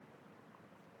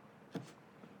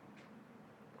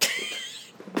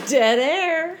Dead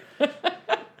air.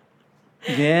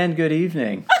 And good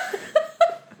evening.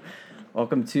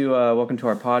 Welcome to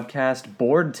our podcast,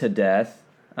 Bored to Death.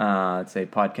 It's a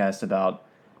podcast about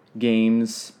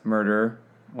games, murder,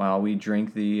 while we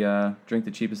drink the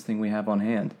cheapest thing we have on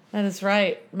hand. That is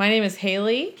right. My name is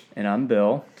Haley. And I'm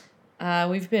Bill.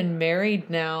 We've been married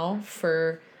now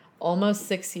for almost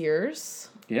 6 years.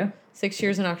 Yeah. 6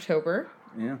 years in October.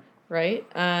 Yeah. Right?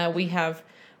 We have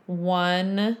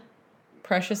one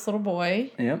precious little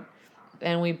boy. Yep.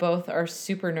 And we both are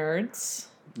super nerds.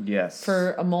 Yes.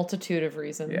 For a multitude of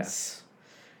reasons. Yes.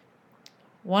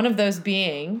 One of those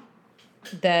being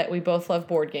that we both love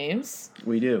board games.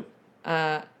 We do.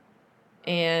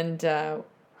 And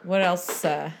what else?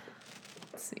 Let's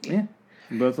see. Yeah.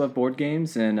 We both love board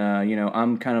games, and,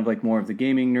 I'm kind of like more of the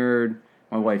gaming nerd.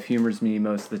 My wife humors me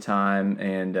most of the time,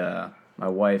 and my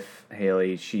wife,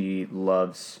 Haley, she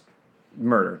loves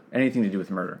murder. Anything to do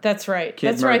with murder. That's right. Kid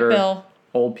That's murder, right, Bill.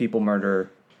 Old people murder,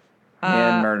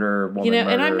 man murder, woman murder.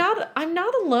 And I'm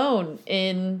not alone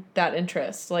in that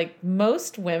interest. Like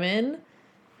most women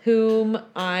whom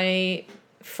I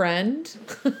friend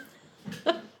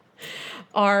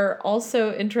are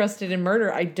also interested in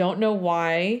murder. I don't know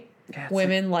why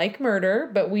women like murder,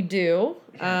 but we do.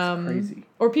 Yeah, it's crazy.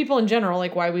 Or people in general,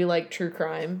 like why we like true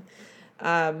crime.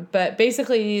 But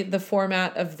basically the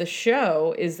format of the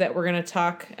show is that we're going to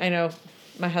talk, I know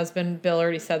my husband, Bill,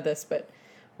 already said this, but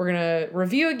we're going to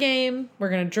review a game, we're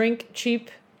going to drink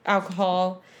cheap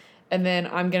alcohol, and then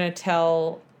I'm going to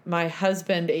tell my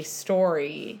husband a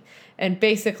story. And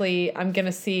basically, I'm going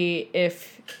to see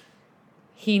if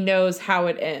he knows how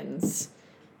it ends.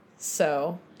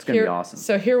 So it's going to be awesome.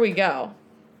 So here we go.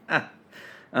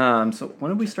 So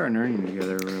when did we start nerding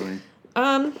together, really?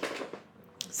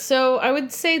 So I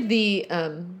would say the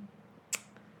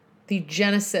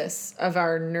genesis of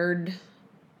our nerd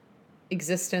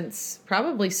existence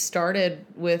probably started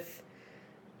with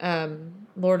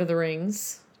Lord of the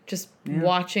Rings. Just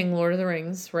watching Lord of the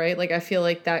Rings, right? Like I feel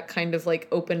like that kind of like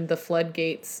opened the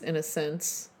floodgates in a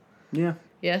sense. Yeah.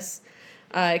 Yes.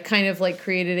 It kind of like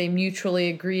created a mutually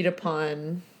agreed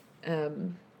upon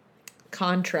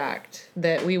contract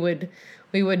that we would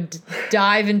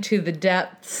dive into the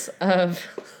depths of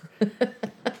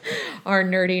our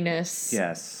nerdiness.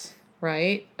 Yes.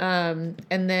 Right? And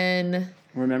then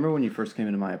remember when you first came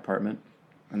into my apartment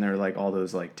and there were like all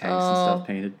those like tanks and stuff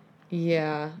painted?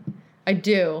 Yeah. I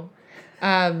do.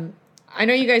 I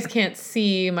know you guys can't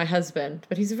see my husband,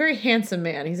 but he's a very handsome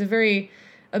man. He's a very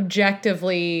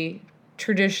objectively,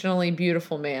 traditionally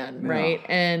beautiful man, right?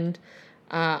 Yeah. And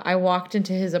I walked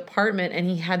into his apartment and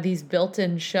he had these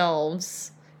built-in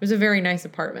shelves. It was a very nice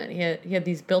apartment. He had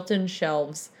these built-in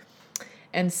shelves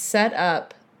and set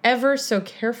up ever so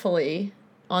carefully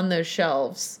on those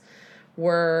shelves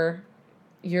were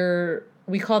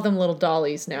we call them little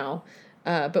dollies now.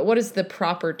 But what is the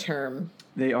proper term?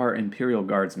 They are Imperial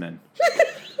Guardsmen.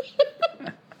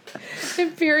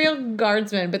 Imperial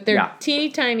Guardsmen, but they're teeny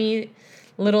tiny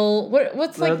little.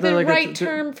 What's like the right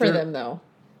term for them though?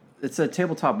 It's a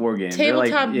tabletop board game.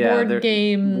 Board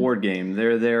game. Board game.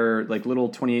 They're like little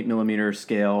 28mm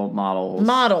scale models.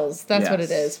 Models. That's what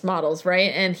it is. Models,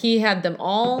 right? And he had them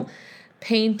all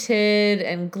painted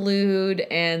and glued,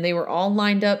 and they were all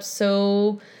lined up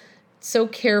so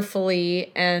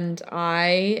carefully, and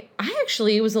I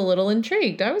actually was a little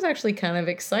intrigued. I was actually kind of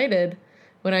excited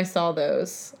when I saw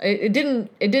those. It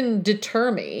didn't deter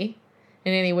me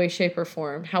in any way, shape, or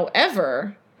form.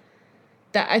 However,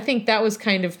 I think that was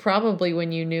kind of probably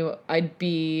when you knew I'd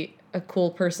be a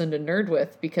cool person to nerd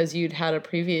with because you'd had a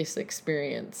previous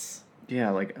experience. Yeah,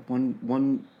 like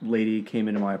one lady came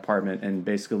into my apartment and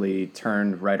basically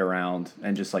turned right around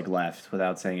and just like left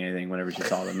without saying anything whenever she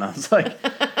saw them. I was like,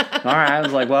 all right. I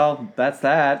was like, well, that's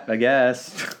that, I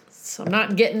guess. So I'm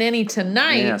not getting any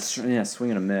tonight. Yeah,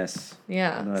 swing and a miss.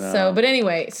 Yeah. But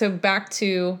anyway, so back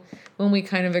to when we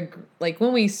kind of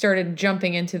when we started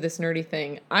jumping into this nerdy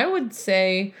thing, I would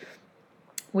say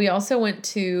we also went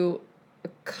to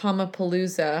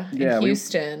Kamapalooza in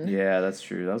Houston. Yeah, that's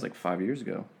true. That was like 5 years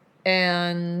ago.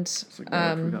 And it's like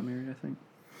after we got married, I think.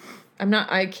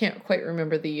 I can't quite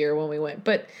remember the year when we went,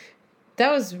 but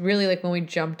that was really like when we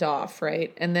jumped off,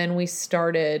 right? And then we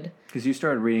started... Because you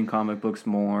started reading comic books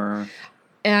more.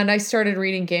 And I started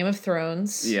reading Game of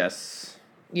Thrones. Yes.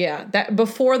 Yeah, that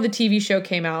before the TV show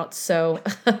came out, so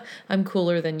I'm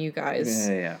cooler than you guys.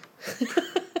 Yeah.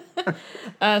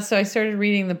 So I started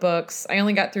reading the books. I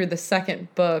only got through the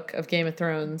second book of Game of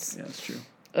Thrones. Yeah, that's true.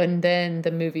 And then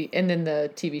the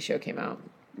TV show came out.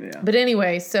 Yeah. But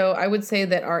anyway, so I would say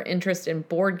that our interest in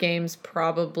board games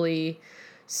probably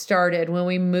started when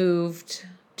we moved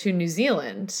to New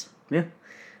Zealand. Yeah.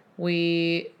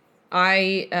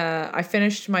 I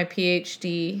finished my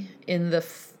PhD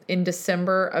in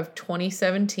December of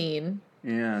 2017.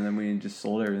 Yeah, and then we just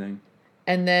sold everything.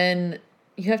 And then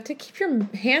you have to keep your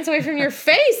hands away from your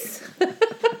face.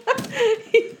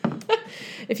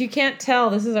 If you can't tell,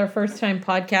 this is our first time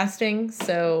podcasting,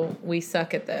 so we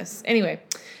suck at this. Anyway,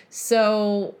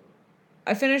 so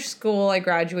I finished school, I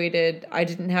graduated, I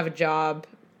didn't have a job.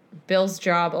 Bill's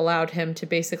job allowed him to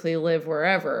basically live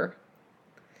wherever.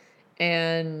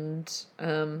 And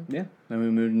then we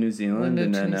moved to New Zealand,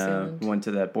 we went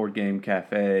to that board game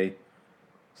cafe.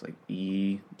 It's like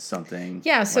something.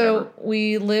 Yeah, whatever. so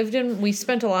we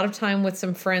spent a lot of time with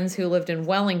some friends who lived in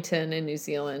Wellington in New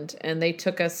Zealand, and they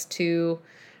took us to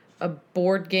a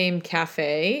board game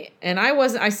cafe, and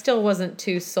I still wasn't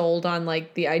too sold on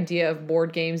like the idea of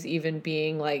board games even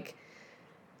being like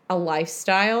a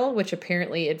lifestyle, which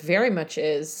apparently it very much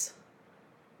is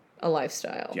a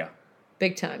lifestyle. Yeah.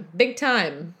 Big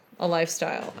time a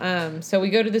lifestyle. So we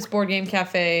go to this board game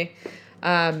cafe,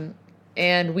 and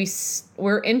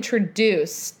we're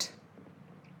introduced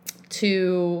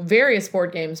to various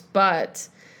board games, but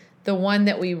the one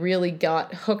that we really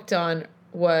got hooked on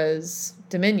was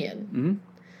Dominion. Mm-hmm.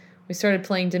 We started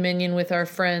playing Dominion with our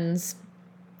friends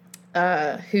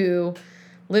who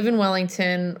live in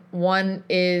Wellington. One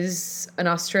is an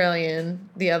Australian.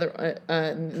 The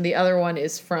other one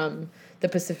is from the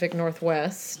Pacific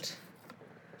Northwest.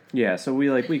 Yeah, so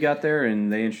we got there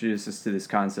and they introduced us to this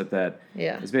concept that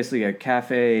it's basically a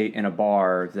cafe and a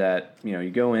bar that, you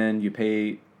go in, you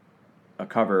pay a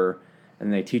cover,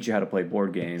 and they teach you how to play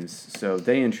board games. So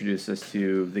they introduced us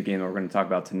to the game that we're going to talk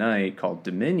about tonight called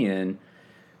Dominion,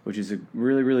 which is a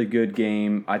really, really good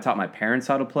game. I taught my parents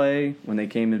how to play when they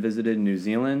came and visited New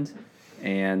Zealand,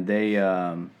 and they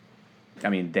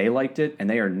liked it, and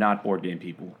they are not board game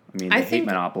people. They hate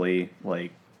Monopoly.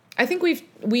 I think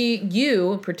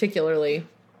you particularly,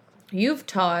 you've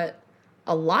taught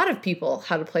a lot of people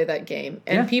how to play that game,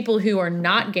 and people who are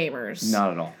not gamers.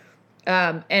 Not at all.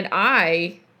 And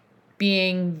I,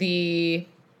 being the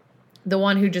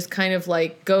one who just kind of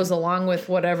like goes along with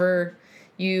whatever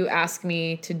you ask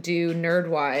me to do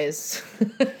nerd-wise,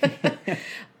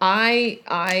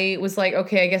 I was like,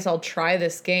 okay, I guess I'll try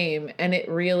this game, and it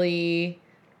really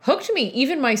hooked me.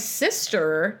 Even my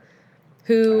sister,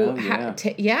 who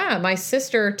my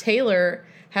sister Taylor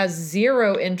has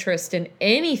zero interest in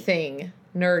anything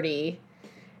nerdy,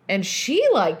 and she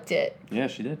liked it. Yeah,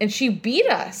 she did. And she beat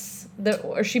us.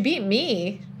 Or she beat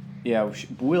me. Yeah,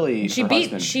 Willie. She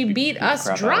beat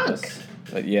us drunk. Us.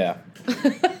 But yeah.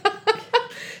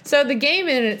 So the game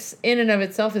in and of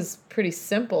itself is pretty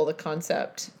simple. The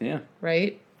concept. Yeah.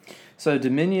 Right. So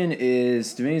Dominion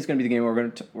is going to be the game we're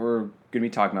going to be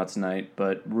talking about tonight.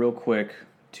 But real quick,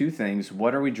 two things: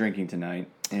 what are we drinking tonight,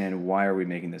 and why are we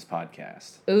making this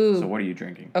podcast? Ooh. So what are you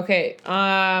drinking? Okay.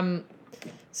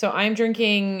 So I'm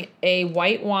drinking a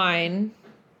white wine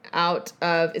out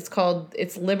of,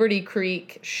 it's Liberty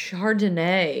Creek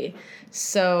Chardonnay.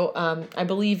 So I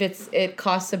believe it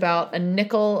costs about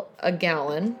 $0.05 a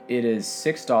gallon. It is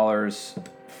 $6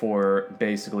 for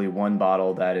basically one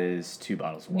bottle that is 2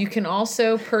 bottles of wine. You can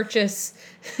also purchase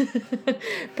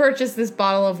this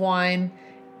bottle of wine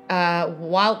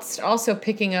whilst also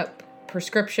picking up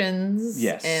prescriptions.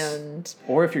 Yes.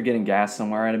 Or if you're getting gas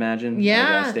somewhere, I'd imagine. At a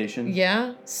gas station.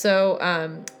 Yeah. So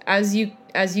as you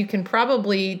can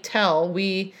probably tell,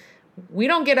 we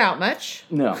don't get out much.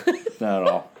 No, not at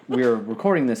all. We're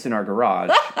recording this in our garage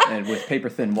and with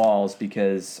paper-thin walls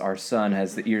because our son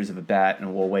has the ears of a bat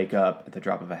and will wake up at the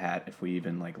drop of a hat if we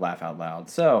even laugh out loud.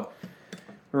 So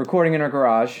we're recording in our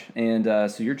garage, and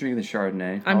so you're drinking the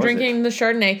Chardonnay. I'm drinking the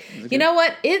Chardonnay. You know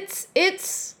what?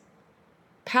 It's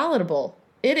palatable.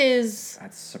 It is.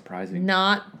 That's surprising.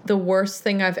 Not the worst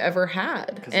thing I've ever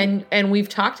had, and we've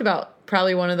talked about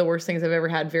probably one of the worst things I've ever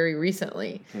had very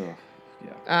recently. Ugh.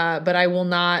 Yeah. But I will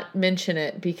not mention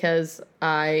it because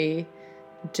I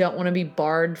don't want to be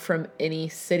barred from any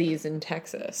cities in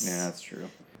Texas. Yeah, that's true.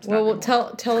 Well,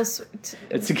 tell us.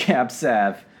 It's a Cab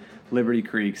Sav, Liberty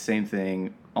Creek, same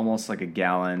thing. Almost like a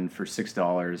gallon for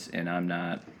 $6, and I'm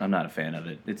not a fan of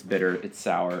it. It's bitter, it's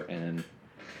sour, and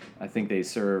I think they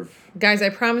serve. Guys, I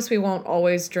promise we won't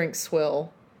always drink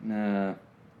swill. Nah.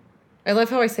 I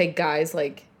love how I say guys,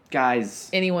 like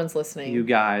guys. Anyone's listening. You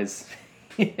guys.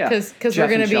 Yeah. Because we're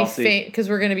gonna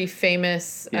be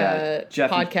famous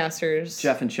podcasters.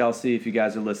 Jeff and Chelsea, if you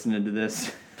guys are listening to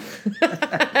this,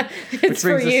 it's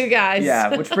for you guys.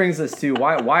 Yeah, which brings us to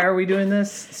why are we doing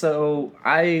this? So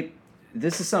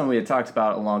this is something we had talked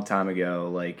about a long time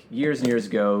ago, like years and years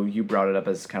ago. You brought it up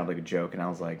as kind of like a joke, and I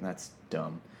was like, that's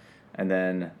dumb. And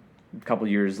then a couple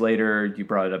years later, you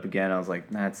brought it up again. I was like,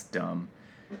 that's dumb.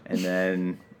 And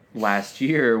then last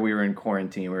year, we were in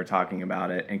quarantine. We were talking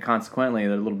about it. And consequently, a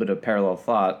little bit of parallel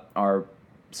thought,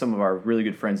 some of our really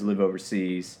good friends who live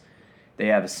overseas, they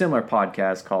have a similar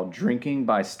podcast called Drinking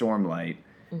by Stormlight.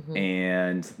 Mm-hmm.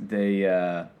 And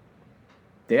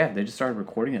they just started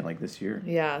recording it like this year.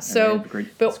 Yeah. So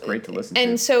it's great to listen to.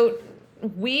 And so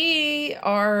we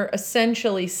are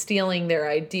essentially stealing their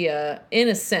idea in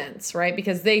a sense, right?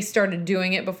 Because they started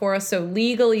doing it before us. So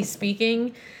legally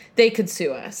speaking, they could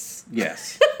sue us.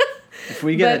 Yes. If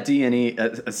we get a D&E,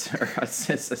 a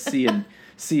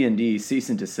C&D, cease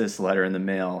and desist letter in the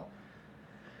mail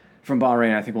from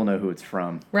Bahrain, I think we'll know who it's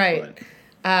from. Right.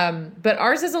 But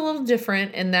ours is a little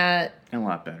different in that... And a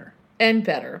lot better.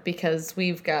 better, because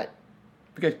we got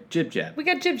jib jab. We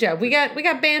got jib jab. We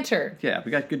got banter. Yeah,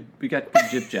 we got good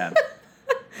jib jab.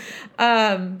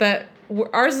 But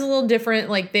ours is a little different.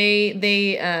 Like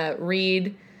they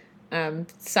read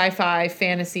sci-fi,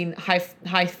 fantasy,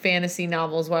 high fantasy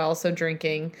novels while also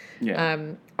drinking.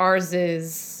 Yeah. Ours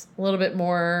is a little bit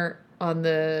more on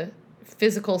the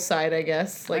physical side, I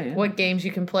guess. Like what games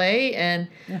you can play and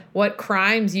what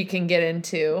crimes you can get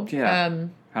into. Yeah.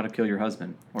 How to kill your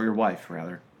husband or your wife,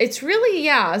 rather. It's really,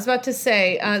 I was about to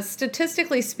say,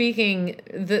 statistically speaking,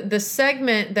 the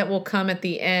segment that will come at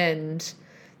the end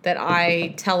that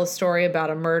I tell a story about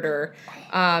a murder,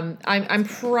 I'm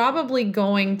probably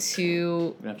going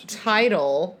to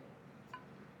title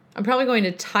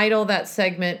that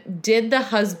segment, Did the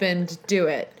Husband Do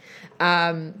It?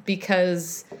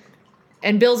 Because,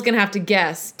 and Bill's going to have to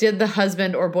guess, did the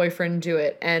husband or boyfriend do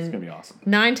it? And it's going to be awesome.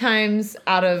 9 times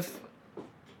out of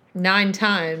 9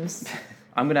 times...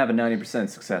 I'm going to have a 90%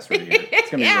 success rate here.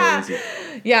 It's going to be really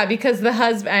easy. Yeah, because the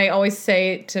husband, I always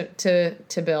say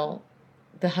to Bill,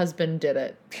 the husband did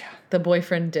it. Yeah. The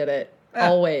boyfriend did it.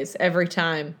 Always, every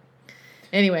time.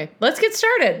 Anyway, let's get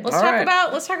started. Let's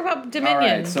talk about Dominion.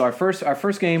 All right. So our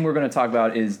first game we're going to talk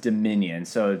about is Dominion.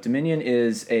 So Dominion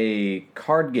is a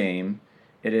card game.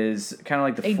 It is kind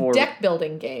of like a deck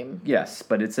building game. Yes,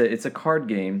 but it's a card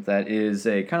game that is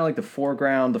a kind of like the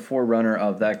forerunner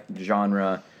of that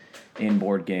genre in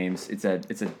board games. It's a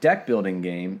deck building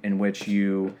game in which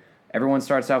everyone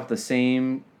starts out with the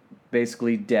same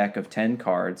basically deck of 10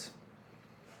 cards,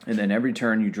 and then every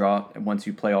turn you draw. Once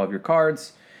you play all of your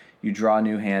cards, you draw a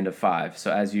new hand of 5.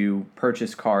 So as you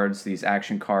purchase cards, these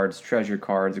action cards, treasure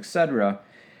cards, etc.,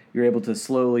 you're able to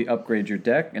slowly upgrade your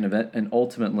deck and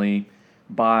ultimately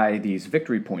buy these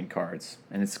victory point cards.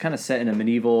 And it's kind of set in a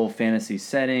medieval fantasy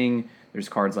setting. There's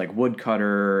cards like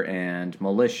Woodcutter and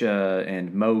Militia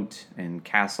and Moat and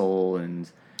Castle and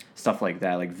stuff like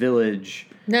that, like Village.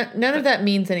 None of that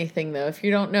means anything, though, if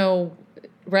you don't know,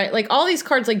 right? Like, all these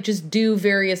cards, like, just do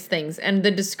various things, and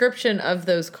the description of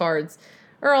those cards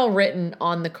are all written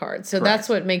on the cards. So That's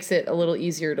what makes it a little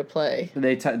easier to play.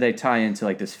 They tie into,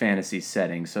 like, this fantasy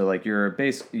setting. So, like,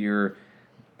 you're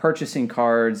purchasing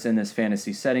cards in this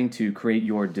fantasy setting to create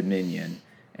your dominion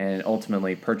and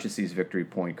ultimately purchase these victory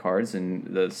point cards. And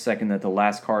the second that the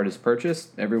last card is purchased,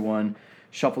 everyone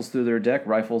shuffles through their deck,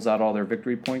 rifles out all their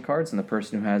victory point cards, and the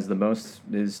person who has the most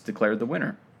is declared the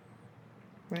winner.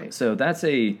 Right. So it's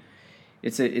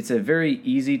a very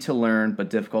easy to learn but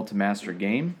difficult to master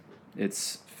game.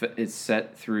 It's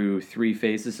set through 3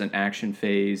 phases: an action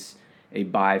phase, a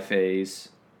buy phase,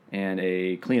 and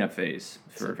a cleanup phase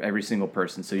for every single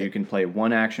person. So you can play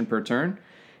 1 action per turn.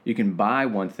 You can buy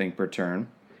 1 thing per turn.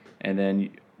 And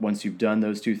then once you've done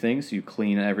those 2 things, you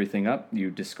clean everything up,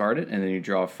 you discard it, and then you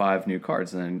draw 5 new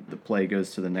cards. And then the play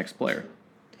goes to the next player.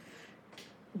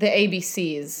 The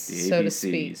ABCs, so to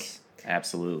speak.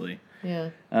 Absolutely. Yeah.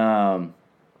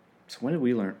 So when did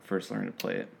we first learn to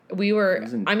play it?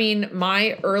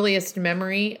 My earliest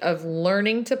memory of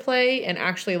learning to play and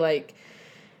actually, like,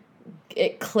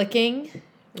 it clicking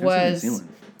was...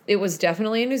 It was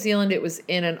definitely in New Zealand. It was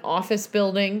in an office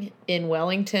building in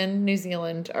Wellington, New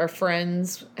Zealand. Our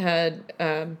friends had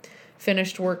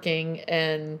finished working,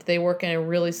 and they work in a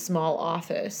really small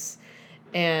office.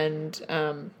 And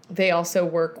they also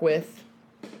worked with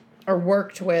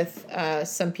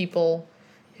some people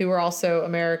who were also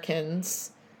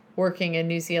Americans working in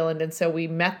New Zealand. And so we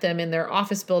met them in their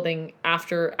office building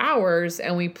after hours,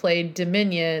 and we played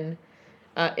Dominion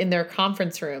in their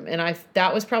conference room. And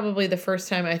that was probably the first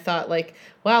time I thought, like,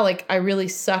 wow, like, I really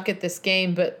suck at this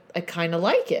game, but I kind of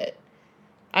like it.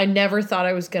 I never thought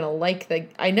I was going to like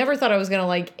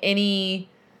any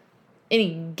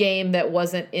game that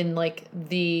wasn't in, like,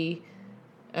 the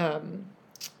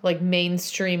like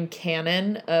mainstream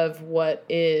canon of what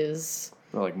is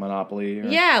Or like Monopoly. Or...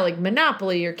 Yeah, like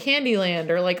Monopoly or Candyland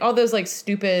or like all those like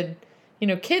stupid,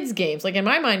 kids games. Like in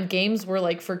my mind, games were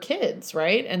like for kids,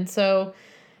 right? And so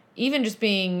even just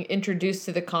being introduced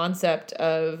to the concept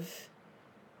of,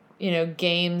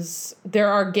 games, there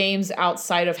are games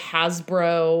outside of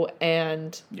Hasbro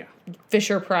and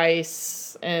Fisher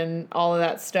Price and all of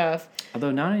that stuff. Although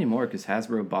not anymore, because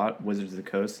Hasbro bought Wizards of the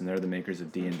Coast, and they're the makers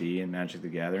of D&D and Magic the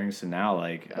Gathering. So now,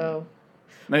 like, I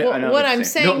know what I'm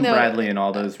saying, Milton though, Bradley and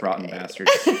all those rotten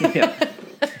bastards.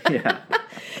 yeah.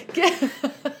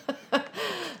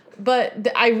 But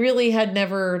I really had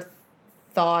never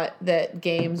thought that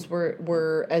games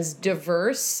were as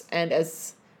diverse and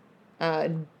as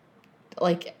that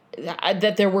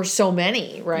there were so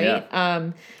many, right?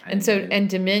 Yeah. And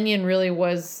Dominion really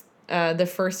was the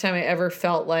first time I ever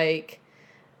felt like,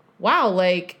 wow,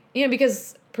 like,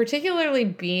 because particularly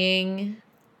being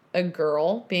a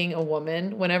girl, being a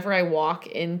woman, whenever I walk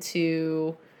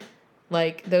into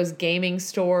like those gaming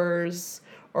stores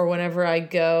or whenever I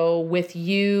go with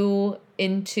you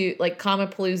into like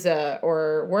Comapalooza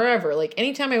or wherever, like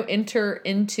anytime I enter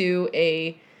into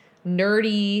a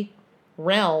nerdy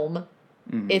realm,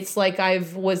 it's like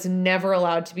was never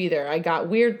allowed to be there. I got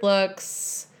weird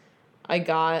looks. I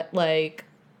got like,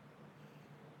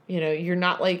 you're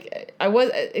not like, I was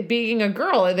being a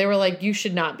girl. They were like, you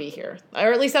should not be here.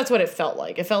 Or at least that's what it felt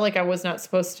like. It felt like I was not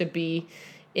supposed to be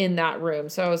in that room.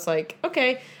 So I was like,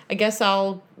 okay, I guess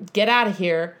I'll get out of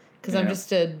here because I'm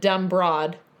just a dumb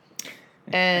broad.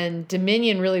 And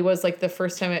Dominion really was like the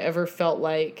first time I ever felt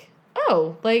like,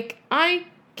 oh, like I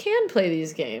can play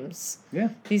these games. Yeah.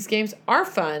 These games are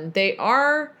fun. They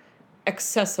are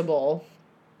accessible,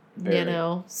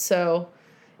 Very. So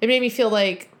it made me feel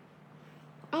like,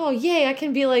 oh, yay, I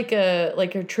can be like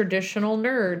a traditional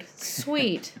nerd.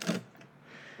 Sweet.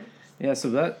 Yeah,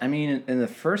 so in the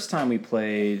first time we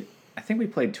played, I think we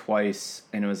played twice,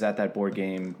 and it was at that board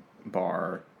game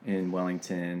bar in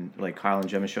Wellington. Like, Kyle and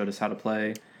Gemma showed us how to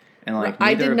play. And like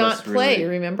I did not play,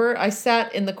 really... remember? I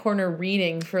sat in the corner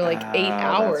reading for like 8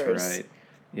 hours. That's right.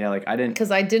 Yeah, like I didn't... Because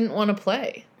I didn't want to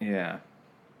play. Yeah.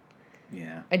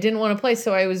 Yeah. I didn't want to play,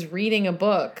 so I was reading a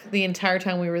book the entire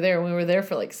time we were there. We were there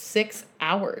for like 6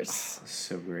 hours. Oh,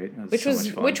 so great.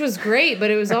 Which was great,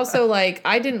 but it was also like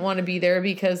I didn't want to be there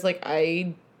because like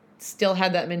I still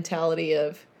had that mentality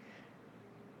of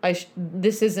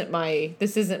this isn't my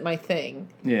thing.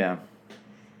 Yeah.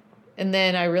 And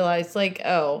then I realized, like,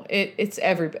 oh,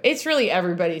 it's really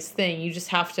everybody's thing. You just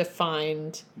have to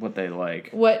find what they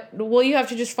like. You have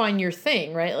to just find your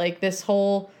thing, right? Like this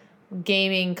whole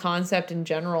gaming concept in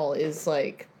general is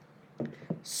like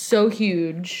so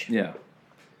huge. Yeah.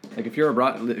 Like if you're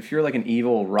like an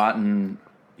evil, rotten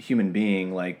human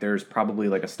being, like there's probably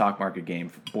like a stock market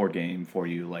board game for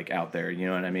you like out there, you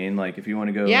know what I mean? Like if you want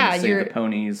to go save the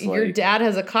ponies, your dad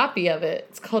has a copy of it.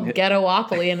 It's called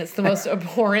Ghettopoly, and it's the most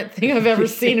abhorrent thing I've ever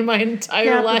seen in my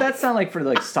entire life. But that's not like for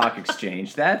like stock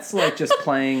exchange. That's like just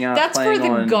playing out. That's playing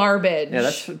for the garbage. Yeah,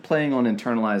 that's playing on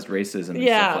internalized racism and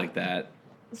stuff like that.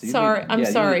 So I'm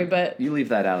sorry, but you leave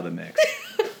that out of the mix.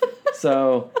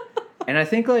 So. And I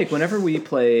think, like, whenever we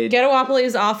played... Ghettopoly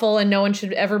is awful, and no one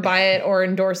should ever buy it or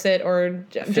endorse it, or...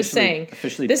 I'm just saying.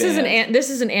 Officially this banned.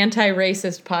 Is an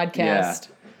anti-racist podcast. Yeah.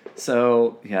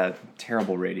 So, yeah,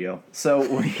 terrible radio.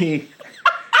 I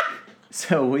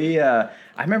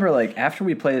remember, like, after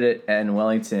we played it in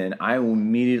Wellington, I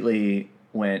immediately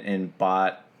went and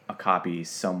bought a copy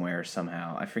somewhere,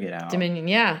 somehow. I forget how. Dominion,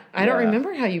 yeah. I don't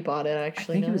remember how you bought it,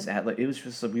 actually. I think it was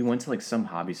just, like, we went to, like, some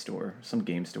hobby store, some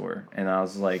game store, and I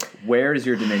was like, where is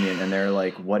your Dominion? And they're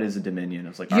like, what is a Dominion? I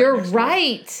was like, you're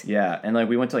right. Yeah, and, like,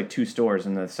 we went to, like, 2 stores,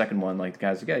 and the second one, like, the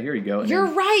guy's like, yeah, here you go. And you're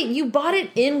right. You bought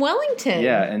it in Wellington.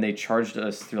 Yeah, and they charged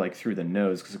us through the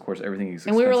nose, because, of course, everything is expensive.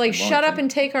 And we were like, shut up and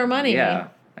take our money. Yeah,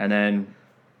 and then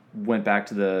went back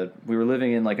to we were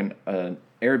living in, like, an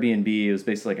Airbnb. It was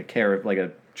basically like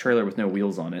a trailer with no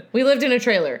wheels on it. We lived in a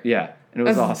trailer. Yeah, and it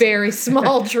was awesome. A very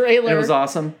small trailer. It was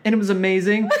awesome, and it was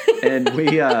amazing. And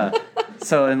we,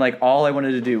 like, all I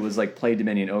wanted to do was, like, play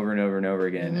Dominion over and over and over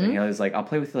again. Mm-hmm. And I was like, I'll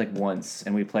play with you, like, once.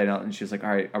 And we played out, and she was like, all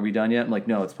right, are we done yet? I'm like,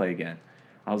 no, let's play again.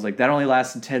 I was like, that only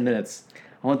lasted 10 minutes.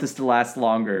 I want this to last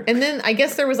longer. And then I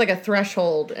guess there was, like, a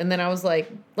threshold, and then I was like,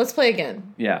 let's play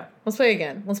again. Yeah. Let's play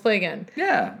again. Let's play again.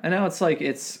 Yeah, and now it's, like,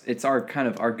 it's our kind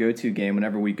of our go-to game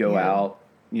whenever we go out.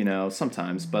 You know,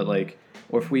 sometimes, but like,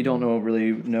 or if we don't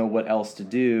really know what else to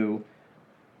do,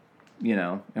 you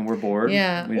know, and we're bored, we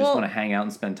just want to hang out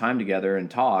and spend time together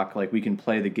and talk, like we can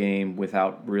play the game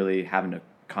without really having to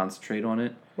concentrate on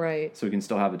it. Right. So we can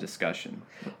still have a discussion.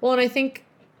 Well, and I think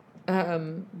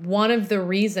one of the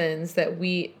reasons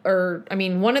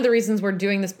one of the reasons we're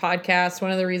doing this podcast,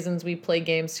 one of the reasons we play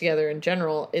games together in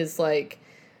general is like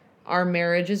our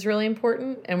marriage is really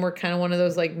important, and we're kind of one of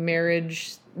those like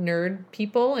marriage nerd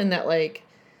people, in that like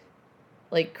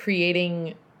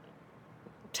creating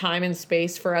time and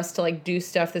space for us to like do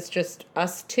stuff that's just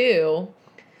us two.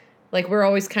 Like we're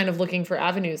always kind of looking for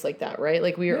avenues like that, right?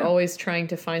 Like we are always trying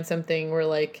to find something where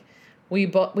like we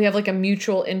have like a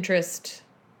mutual interest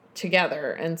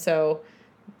together, and so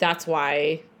that's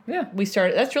why we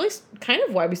started. That's really kind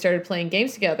of why we started playing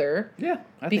games together. Yeah,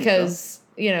 I because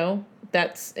think so.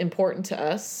 That's important to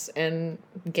us, and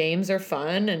games are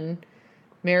fun, and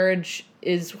marriage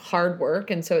is hard work,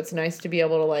 and so it's nice to be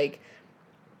able to like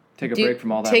take a break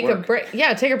from all that take work.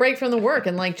 Take a break from the work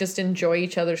and like just enjoy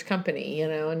each other's company,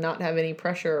 and not have any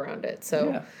pressure around it.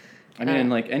 So I mean,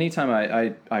 like anytime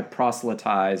I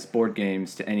proselytize board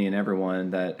games to any and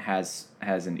everyone that has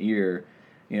an ear,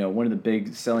 one of the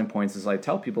big selling points is like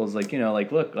tell people is like,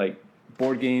 look, like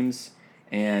board games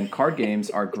and card games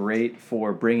are great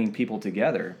for bringing people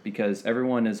together, because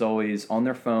everyone is always on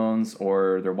their phones,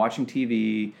 or they're watching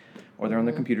TV, or they're on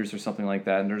their computers or something like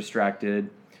that, and they're distracted.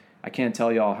 I can't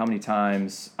tell y'all how many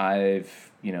times I've,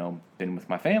 been with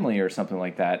my family or something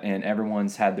like that, and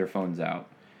everyone's had their phones out,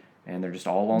 and they're just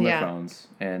all on their phones.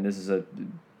 And this is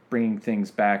bringing things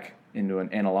back into an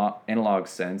analog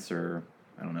sense, or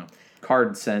I don't know,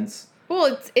 card sense.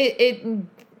 Well,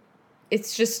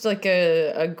 it's just like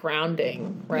a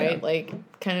grounding, right? Yeah. Like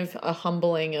kind of a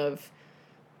humbling of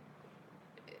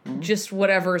just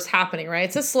whatever's happening, right?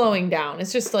 It's a slowing down.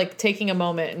 It's just like taking a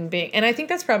moment and I think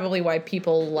that's probably why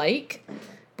people like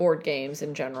board games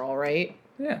in general, right?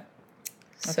 Yeah.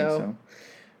 I think so.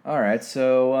 All right.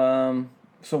 So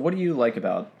what do you like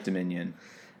about Dominion?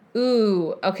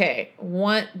 Ooh, okay.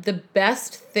 The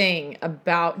best thing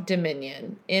about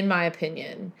Dominion, in my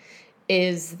opinion,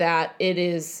 is that it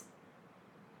is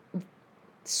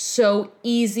so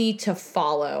easy to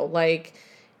follow. Like,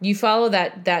 you follow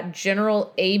that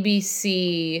general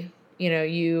ABC,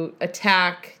 you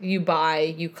attack, you buy,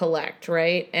 you collect,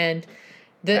 right? And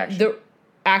the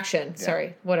action,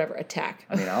 sorry, whatever, attack.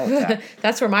 I mean, I'll attack.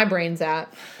 That's where my brain's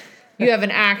at. You have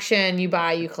an action, you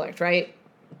buy, you collect, right?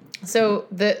 So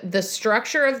the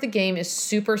structure of the game is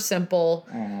super simple.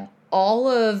 Mm-hmm. All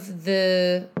of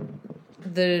the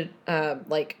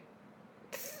like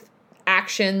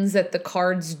actions that the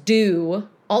cards do,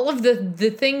 all of the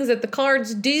things that the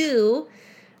cards do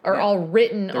are all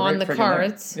written on the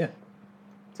cards. Yeah.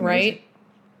 Right?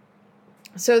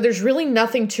 So there's really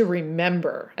nothing to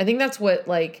remember. I think that's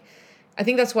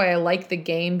why I like the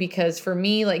game, because for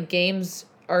me, like, games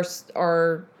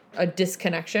are a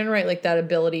disconnection, right? Like that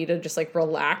ability to just like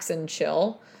relax and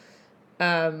chill.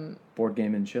 Board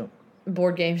game and chill.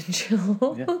 Board game and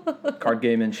chill. Yeah. Card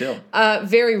game and chill.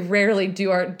 Very rarely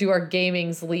do our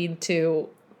gamings lead to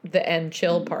the end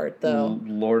chill part, though.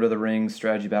 Lord of the Rings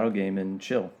strategy battle game and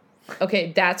chill.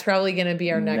 Okay, that's probably going to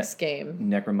be our next game.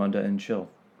 Necromunda and chill.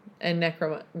 And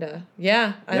Necromunda.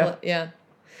 Yeah.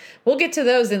 We'll get to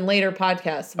those in later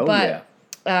podcasts.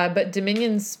 But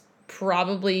Dominion's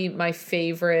probably my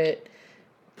favorite.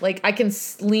 Like, I can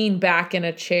lean back in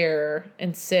a chair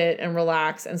and sit and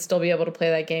relax and still be able to play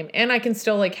that game. And I can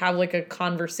still, like, have, like, a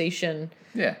conversation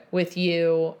with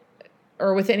you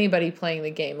or with anybody playing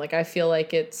the game. Like, I feel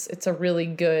like it's a really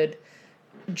good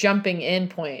jumping in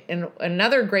point. And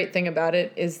another great thing about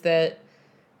it is that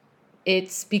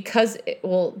it's because,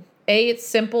 it's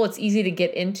simple, it's easy to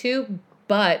get into,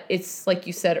 but it's, like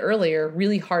you said earlier,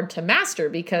 really hard to master,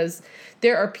 because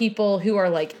there are people who are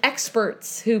like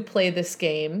experts who play this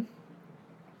game.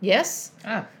 Yes?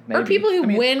 Maybe. Or people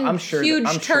who win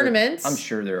huge tournaments. I'm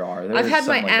sure there are. I've had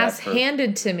my ass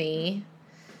handed to me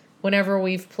whenever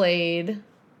we've played.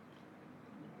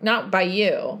 Not by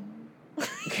you.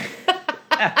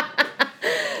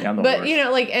 But,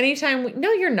 like, anytime...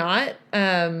 No, you're not.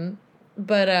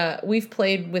 But we've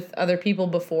played with other people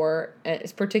before,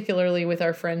 particularly with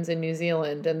our friends in New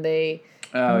Zealand, and they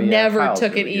never Kyle's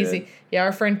took really it easy. good. Yeah,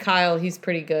 our friend Kyle, he's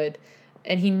pretty good.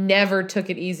 And he never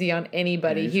took it easy on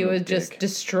anybody. He would just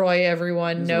destroy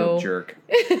everyone. He's a real jerk.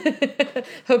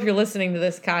 Hope you're listening to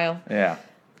this, Kyle. Yeah.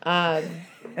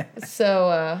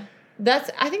 So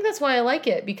I think that's why I like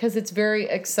it, because it's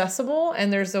very accessible,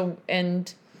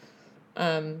 and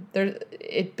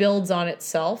it builds on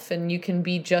itself, and you can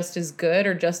be just as good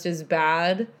or just as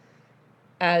bad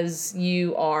as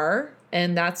you are,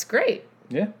 and that's great.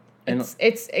 Yeah. And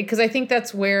it's because I think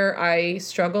that's where I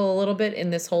struggle a little bit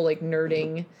in this whole like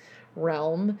nerding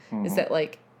realm, is that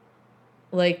like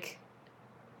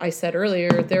I said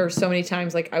earlier, there are so many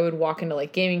times like I would walk into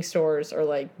like gaming stores or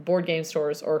like board game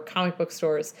stores or comic book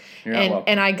stores,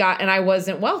 and I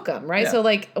wasn't welcome, right? Yeah. So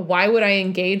like, why would I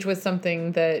engage with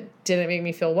something that didn't make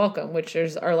me feel welcome? Which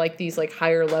are like these like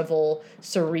higher level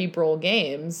cerebral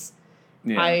games.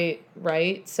 Yeah.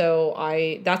 So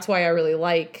that's why I really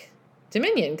like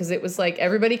Dominion, because it was like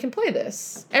everybody can play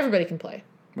this. Everybody can play.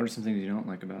 What are some things you don't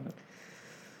like about it?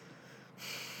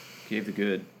 Gave the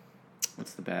good.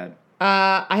 What's the bad?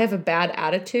 I have a bad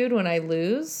attitude when I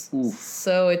lose. Oof.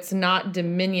 So it's not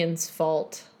Dominion's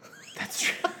fault. That's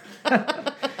true.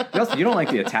 You don't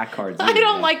like the attack cards either, I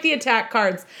don't like the attack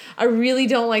cards. I really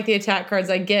don't like the attack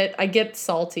cards. I get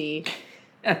salty.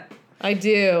 I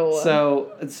do.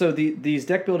 So these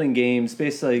deck building games,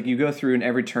 basically, you go through and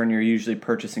every turn you're usually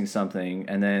purchasing something,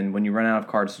 and then when you run out of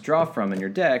cards to draw from in your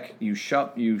deck, you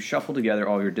shuffle together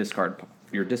all your discard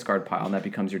pile, and that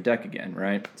becomes your deck again,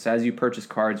 right? So as you purchase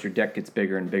cards, your deck gets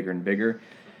bigger and bigger and bigger,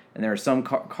 and there are some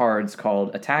cards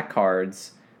called attack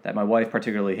cards that my wife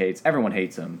particularly hates. Everyone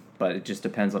hates them, but it just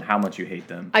depends on how much you hate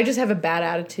them. I just have a bad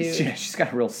attitude. Yeah, she's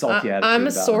got a real salty attitude. I'm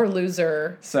a sore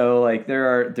loser. So like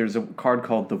there's a card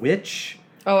called the Witch.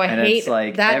 Oh, I hate it's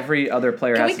like that. Every other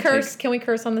player has to take... Can we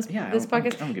curse on this this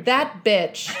podcast? I don't give that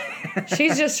bitch.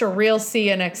 She's just a real see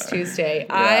you next Tuesday.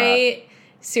 Yeah.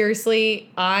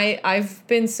 I've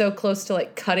been so close to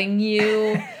like cutting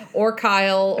you or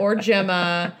Kyle or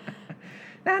Gemma.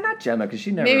 Nah, not Gemma, because she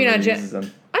never Maybe really not uses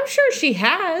them. I'm sure she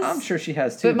has. I'm sure she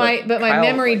has too. But my Kyle,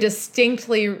 memory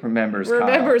distinctly remembers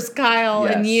Kyle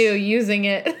Yes. and you using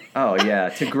it. Oh yeah,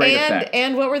 to great effect.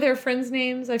 And what were their friends'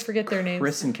 names? I forget their names.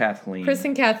 Chris and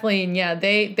Kathleen. Yeah,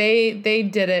 they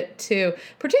did it too.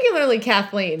 Particularly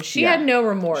Kathleen. She had no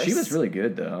remorse. She was really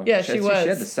good though. Yeah, she was. She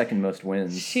had the second most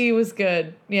wins. She was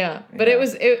good. Yeah, but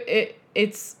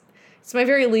it's my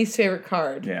very least favorite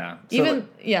card. Yeah. Even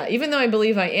though I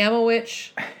believe I am a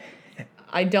witch,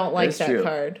 I don't like that true.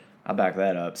 card. I'll back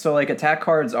that up. So like attack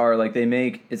cards are like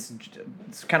it's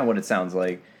kind of what it sounds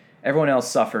like. Everyone else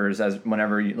suffers as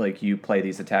whenever you play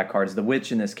these attack cards. The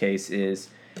Witch in this case is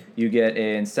you get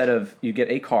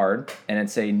a card and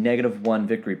it's a -1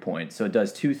 victory point. So it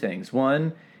does two things.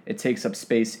 One, it takes up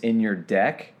space in your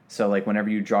deck. So like whenever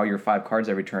you draw your 5 cards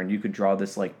every turn, you could draw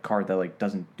this like card that like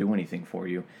doesn't do anything for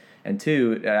you. And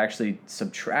two, it actually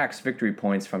subtracts victory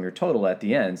points from your total at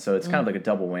the end. So it's kind of like a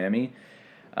double whammy.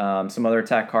 Some other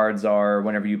attack cards are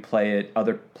whenever you play it,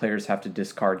 other players have to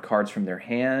discard cards from their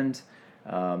hand.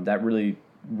 That really,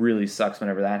 really sucks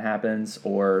whenever that happens.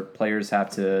 Or players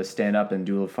have to stand up and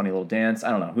do a funny little dance.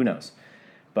 I don't know. Who knows?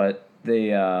 But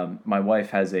my wife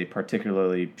has a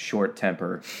particularly short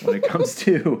temper when it comes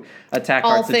to attack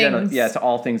cards. To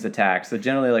all things attack. So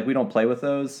generally, like we don't play with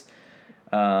those.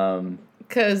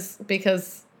 Because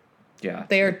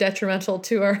they are detrimental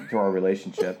to our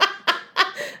relationship.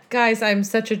 Guys, I'm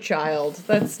such a child.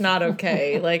 That's not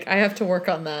okay. Like, I have to work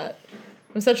on that.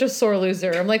 I'm such a sore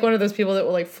loser. I'm like one of those people that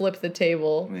will like flip the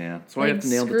table. Yeah, that's why you have to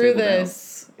nail the table table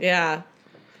this. Down.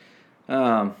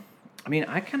 Yeah. I mean,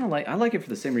 I like it for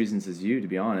the same reasons as you, to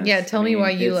be honest. Yeah, tell me why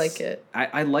you like it.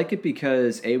 I like it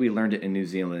because we learned it in New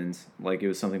Zealand. Like it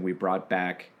was something we brought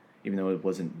back. Even though it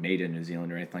wasn't made in New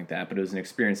Zealand or anything like that, but it was an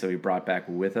experience that we brought back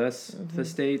with us to the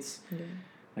States. Yeah.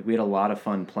 Like we had a lot of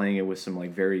fun playing it with some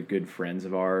like very good friends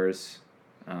of ours.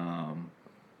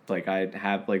 Like I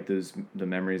have like the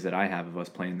memories that I have of us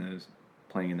playing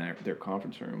in their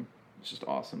conference room. It's just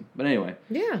awesome. But anyway,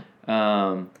 yeah.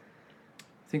 I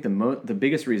think the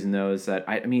biggest reason though is that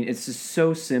I mean it's just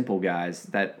so simple, guys,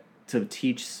 that to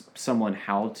teach someone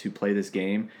how to play this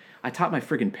game. I taught my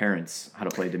freaking parents how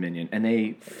to play Dominion, and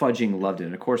they fudging loved it.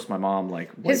 And of course, my mom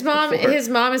his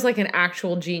mom is like an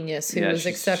actual genius who was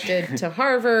accepted to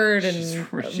Harvard and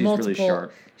she's multiple. Really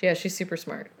sharp. Yeah, she's super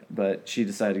smart. But she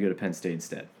decided to go to Penn State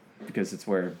instead because it's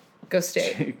where Go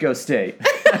State. Go State.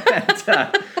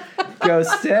 Go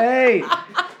State.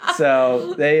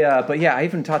 So they, but yeah, I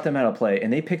even taught them how to play,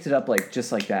 and they picked it up like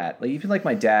just like that. Like even like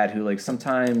my dad, who like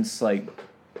sometimes like.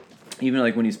 Even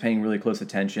like when he's paying really close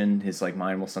attention, his like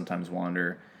mind will sometimes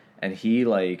wander, and he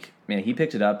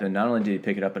picked it up, and not only did he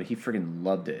pick it up, but he freaking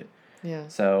loved it. Yeah.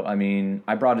 So I mean,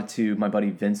 I brought it to my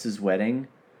buddy Vince's wedding.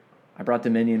 I brought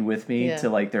Dominion with me to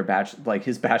like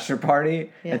his bachelor party,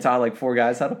 and taught like 4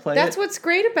 guys how to play. That's what's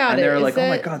great about it. And they're like, "Oh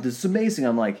my god, this is amazing!"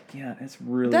 I'm like, "Yeah, it's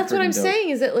really." That's what I'm dope. saying.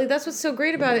 Is that like that's what's so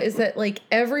great about it is that like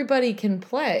everybody can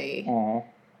play. Aww.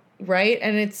 Right,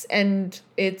 and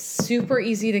it's super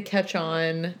easy to catch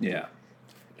on. Yeah,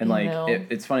 and like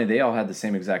it's funny. They all had the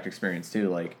same exact experience too.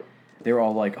 Like they were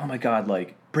all like, "Oh my god,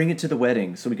 like bring it to the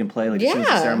wedding so we can play." Like as soon as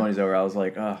the ceremony's over, I was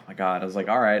like, "Oh my god!" I was like,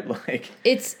 "All right, like."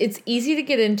 It's easy to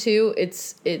get into.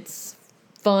 It's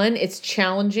fun. It's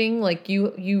challenging. Like,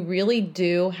 you really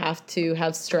do have to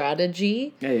have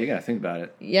strategy. Yeah, you gotta think about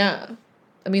it. Yeah.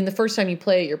 I mean, the first time you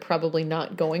play it, you're probably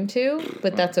not going to,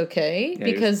 but that's okay. Yeah,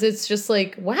 because it's just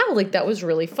like, wow, like, that was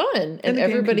really fun. And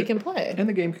everybody can play. And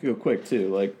the game can go quick, too.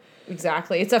 Like,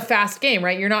 exactly. It's a fast game,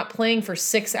 right? You're not playing for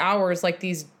 6 hours like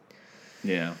these.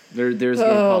 Yeah. There's a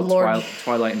game called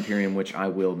Twilight Imperium, which I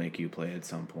will make you play at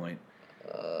some point.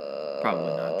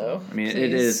 Probably not, though. I mean, please.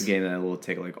 It is a game that will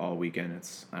take, like, all weekend.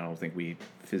 I don't think we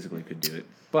physically could do it.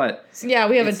 But... yeah,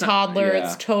 we have a toddler.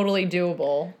 It's totally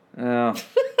doable.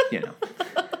 You know.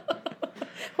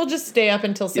 We'll just stay up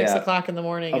until 6 o'clock in the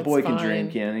morning. A boy can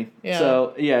drink, can he? Yeah.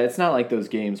 So, yeah, it's not like those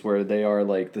games where they are,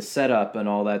 like, the setup and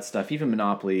all that stuff. Even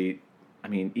Monopoly... I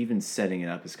mean, even setting it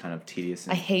up is kind of tedious.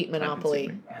 And I hate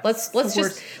Monopoly. Let's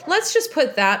just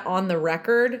put that on the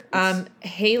record.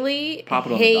 Haley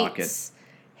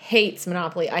hates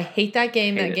Monopoly. I hate that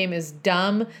game. That game is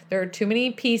dumb. There are too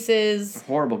many pieces. It's a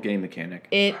horrible game mechanic.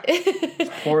 It's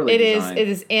poorly designed. It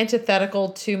is antithetical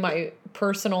to my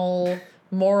personal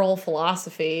moral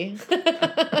philosophy.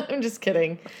 I'm just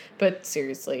kidding, but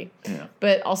seriously. Yeah.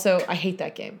 But also, I hate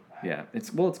that game. Yeah,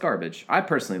 it's garbage. I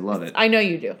personally love it. I know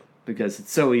you do. Because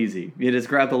it's so easy. You just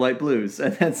grab the light blues,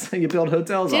 and then you build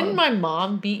hotels on them. Didn't my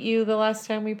mom beat you the last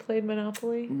time we played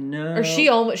Monopoly? No. Or she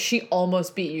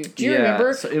almost beat you. Do you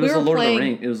remember? So it was a Lord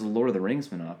of the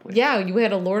Rings Monopoly. Yeah, you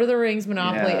had a Lord of the Rings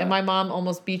Monopoly, and my mom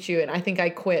almost beat you, and I think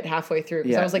I quit halfway through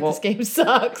because I was like, this game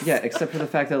sucks. Yeah, except for the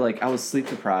fact that like I was sleep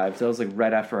deprived. That was like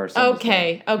right after our son.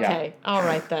 Okay. All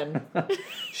right then.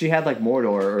 She had like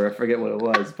Mordor, or I forget what it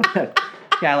was, but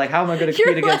yeah, like how am I going to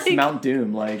compete against Mount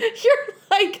Doom? Like you're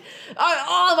like,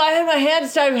 I had my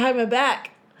hands tied behind my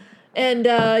back, and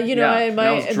my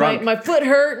foot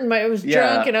hurt, and I was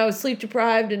drunk, and I was sleep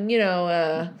deprived, and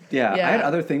I had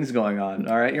other things going on.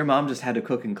 All right, your mom just had to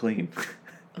cook and clean.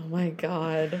 Oh my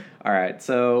God! All right,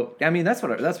 so I mean that's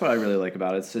what I really like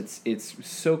about it. It's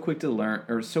so quick to learn,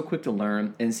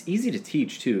 and it's easy to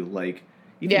teach too. Like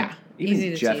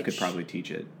even Jeff could probably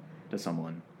teach it to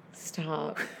someone.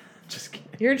 Stop. Just kidding.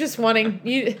 You're just wanting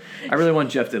you. I really want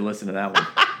Jeff to listen to that one,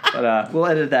 but we'll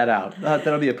edit that out.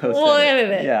 That'll be a post. We'll edit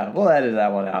it. Yeah, we'll edit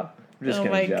that one out. I'm just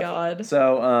kidding, Jeff. God.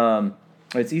 So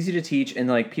it's easy to teach, and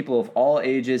like people of all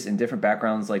ages and different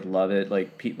backgrounds like love it.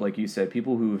 Like like you said,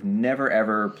 people who've never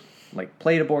ever like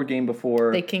played a board game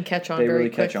before, they can catch on. They very really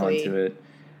quickly. catch on to it.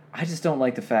 I just don't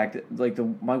like the fact that like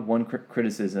my one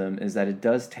criticism is that it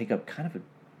does take up kind of a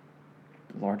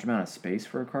large amount of space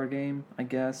for a card game, I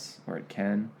guess, or it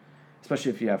can.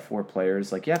 Especially if you have 4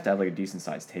 players, like you have to have like a decent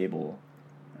sized table.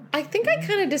 I think I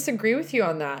kind of disagree with you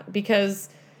on that because.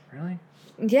 Really?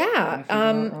 Yeah.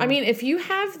 I mean, if you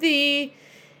have the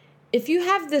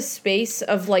space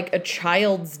of like a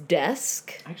child's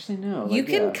desk. Actually, no. Like, you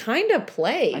can kind of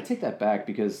play. I take that back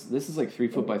because this is like 3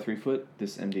 foot by 3 foot.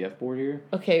 This MDF board here.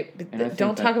 Okay,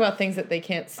 don't talk about things that they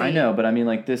can't see. I know, but I mean,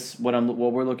 like this. What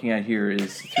we're looking at here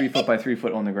is 3 foot by 3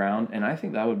 foot on the ground, and I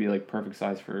think that would be like perfect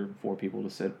size for 4 people to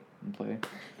sit and play.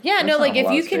 Yeah, no, like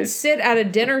if you can sit at a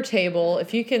dinner table,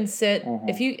 if you can sit,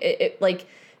 like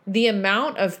the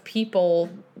amount of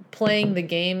people playing the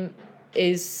game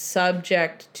is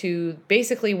subject to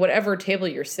basically whatever table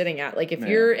you're sitting at. Like if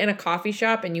you're in a coffee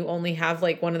shop and you only have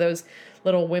like one of those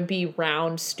little wimpy,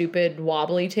 round, stupid,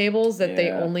 wobbly tables that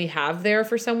they only have there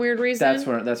for some weird reason. That's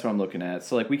what I'm looking at.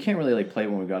 So like we can't really like play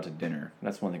it when we go out to dinner.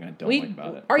 That's one thing I don't like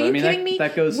about it. Are you kidding me?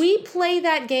 We play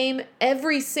that game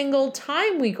every single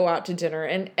time we go out to dinner,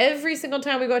 and every single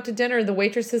time we go out to dinner, the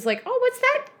waitress is like, "Oh, what's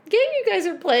that game you guys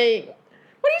are playing?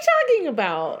 What are you talking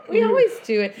about?" We always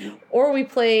do it, or we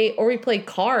play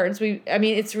cards. I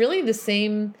mean, it's really the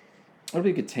same. What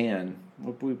would be Catan?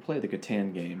 We play the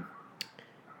Catan game.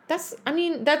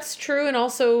 That's true, and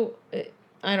also,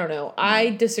 I don't know. I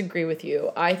disagree with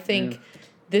you. I think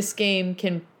this game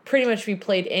can pretty much be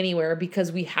played anywhere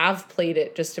because we have played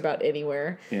it just about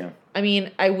anywhere. Yeah. I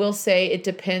mean, I will say it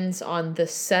depends on the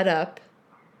setup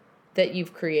that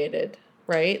you've created,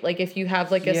 right? Like if you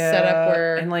have like a setup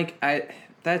where and like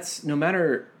that's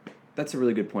a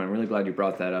really good point. I'm really glad you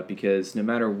brought that up because no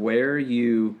matter where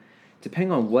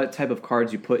depending on what type of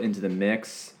cards you put into the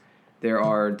mix.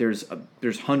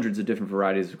 There's hundreds of different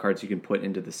varieties of cards you can put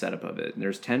into the setup of it. And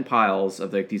there's 10 piles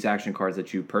of like these action cards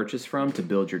that you purchase from to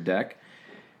build your deck.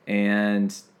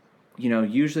 And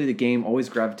usually the game always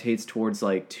gravitates towards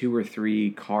like 2 or 3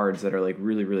 cards that are like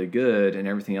really, really good, and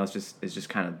everything else is just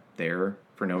kind of there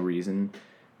for no reason.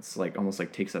 It's like almost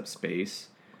like takes up space.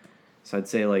 So I'd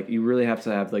say like you really have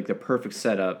to have like the perfect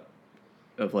setup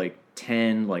of like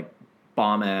 10 like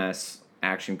bomb ass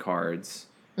action cards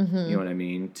You know what I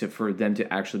mean? For them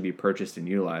to actually be purchased and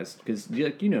utilized. Because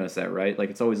you notice that, right? Like,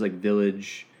 it's always like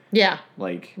Village. Yeah.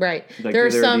 Like, right. Like there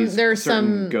are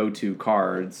some go-to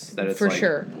cards that it's for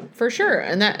sure,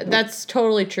 and that's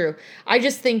totally true. I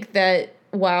just think that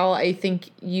while I think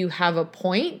you have a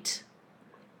point,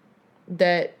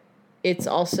 that it's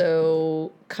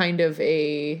also kind of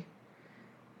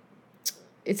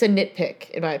it's a nitpick,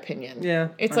 in my opinion. Yeah,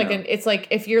 it's like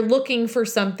if you're looking for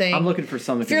something. I'm looking for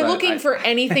something. If you're looking for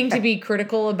anything to be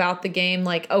critical about the game,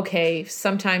 like, okay,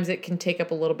 sometimes it can take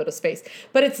up a little bit of space,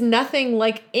 but it's nothing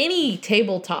like any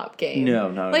tabletop game.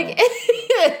 No, not like, at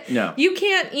all. No, you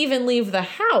can't even leave the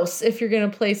house if you're going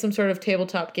to play some sort of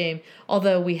tabletop game.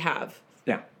 Although we have.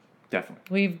 Yeah, definitely.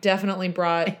 We've definitely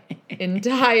brought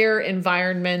entire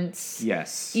environments,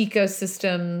 yes,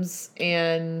 ecosystems,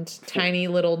 and tiny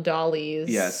little dollies.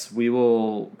 Yes, we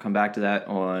will come back to that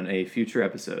on a future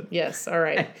episode. Yes, all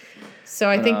right. So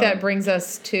I think that brings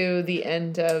us to the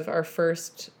end of our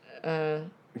first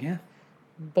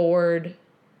board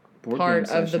part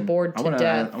of the Board to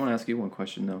Death. I want to ask you one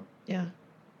question, though. Yeah.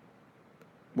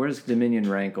 Where does Dominion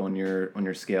rank on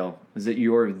your scale? Is it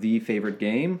the favorite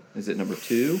game? Is it number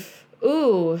 2?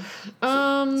 Ooh.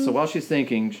 So while she's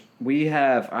thinking,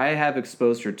 I have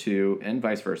exposed her to, and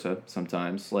vice versa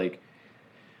sometimes, like,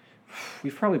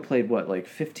 we've probably played, what, like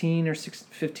 15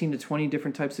 to 20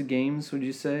 different types of games, would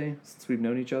you say, since we've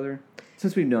known each other?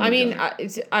 Since we've known each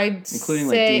other. I'd including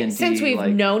say, like D&D, since we've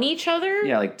known each other?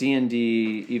 Yeah, like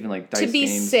D&D, even like dice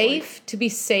games. To be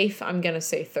safe, I'm going to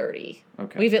say 30.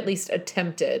 Okay. We've at least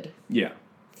attempted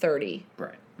 30.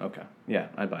 Right. Okay. Yeah,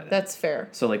 I buy that. That's fair.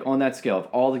 So, like, on that scale of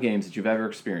all the games that you've ever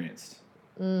experienced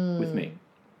with me,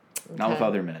 not with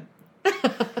other men,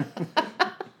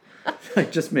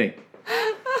 like, just me.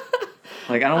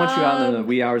 Like, I don't want you out in the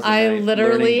wee hours of the night. I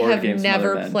literally have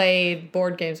never played played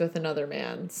board games with another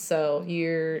man, so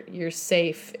you're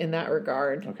safe in that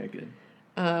regard. Okay, good.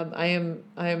 I am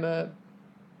a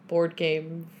board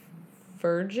game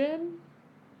virgin.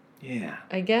 Yeah.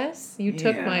 I guess you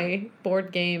took my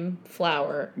board game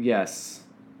flower. Yes.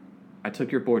 I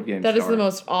took your board game. That is the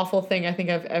most awful thing I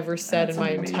think I've ever said in my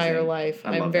entire life.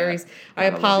 I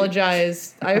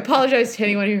apologize. I apologize to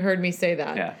anyone who heard me say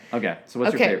that. Yeah. Okay. So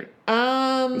what's your favorite?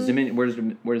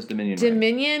 Where does Dominion rank?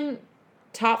 Dominion,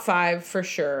 top 5 for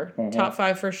sure. Mm-hmm. Top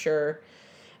 5 for sure.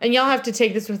 And y'all have to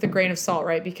take this with a grain of salt,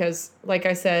 right? Because, like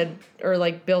I said, or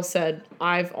like Bill said,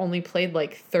 I've only played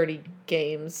like 30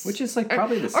 games. Which is like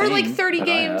probably the same. Or like 30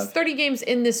 games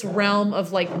in this realm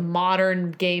of like modern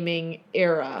gaming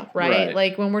era, right?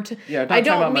 Like when we're I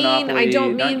don't mean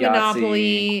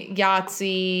Monopoly,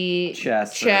 Yahtzee,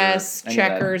 chess,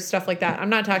 checkers, stuff like that. I'm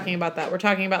not talking about that. We're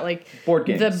talking about like board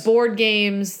games. The board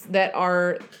games that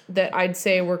I'd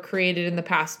say were created in the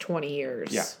past 20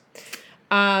 years. Yeah.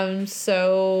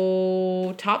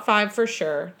 So top 5 for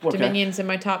sure. Okay. Dominion's in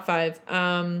my top 5.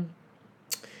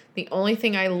 The only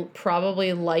thing I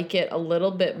probably like it a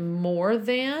little bit more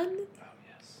than. Oh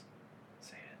yes,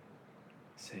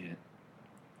 say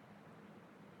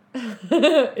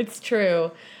it. It's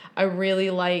true. I really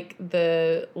like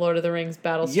the Lord of the Rings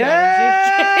battle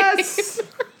strategy. Yes.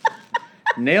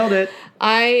 Nailed it.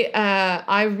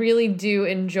 I really do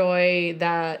enjoy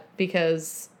that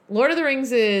because Lord of the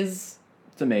Rings is.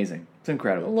 It's amazing. It's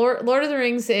incredible. Lord of the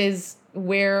Rings is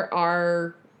where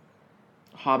our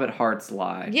Hobbit hearts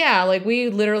lie. Yeah, like we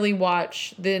literally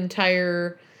watch the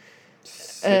entire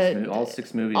all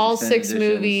 6 movies. All 6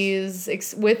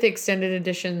 movies with extended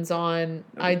editions on.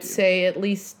 I'd say at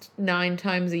least 9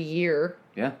 times a year.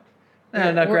 Yeah.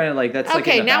 Not granted, like that's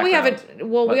okay. Like now we have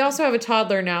we also have a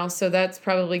toddler now, so that's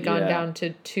probably gone down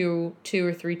to two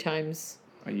or 3 times.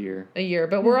 A year,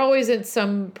 but we're always at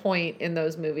some point in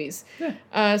those movies.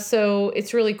 Yeah. So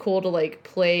it's really cool to like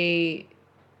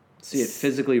see it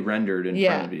physically rendered in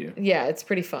front of you. Yeah, it's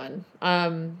pretty fun.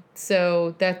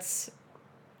 So that's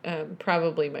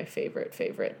probably my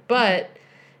favorite. But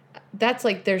that's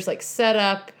like there's like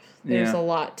setup. There's a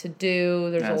lot to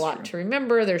do. There's a lot to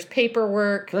remember. There's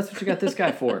paperwork. That's what you got this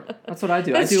guy for. That's what I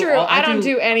do. That's true. I don't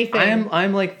do anything.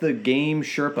 I'm like the game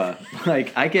Sherpa.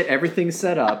 Like I get everything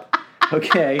set up.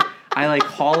 Okay, I like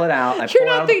haul it out. I pull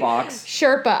out of the box.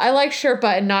 Sherpa. I like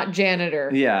Sherpa and not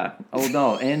janitor. Yeah. Oh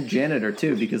no, and janitor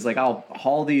too, because like I'll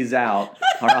haul these out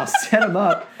or I'll set them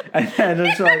up, and then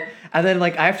I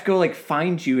have to go like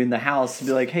find you in the house and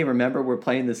be like, hey, remember we're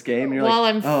playing this game? And you're while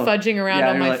I'm fudging around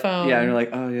on my phone. Yeah, and you're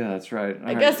like, oh yeah, that's right.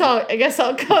 I guess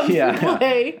I'll come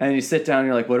play. And you sit down and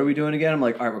you're like, what are we doing again? I'm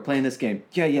like, all right, we're playing this game.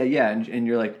 Yeah, and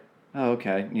you're like, oh,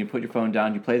 okay. And you put your phone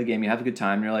down, you play the game, you have a good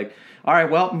time, and you're like, all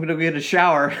right, well, I'm going to get a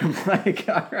shower. I'm like,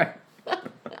 all right.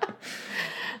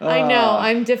 I know.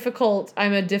 I'm difficult.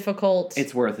 I'm a difficult.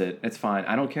 It's worth it. It's fine.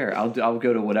 I don't care. I'll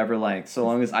go to whatever length, so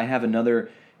long as I have another.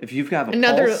 If you've got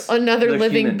another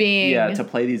living human, being, to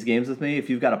play these games with me. If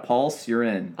you've got a pulse, you're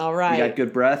in. All right. You got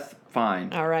good breath.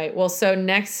 Fine. All right. Well, so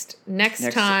next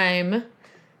time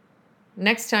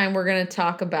we're gonna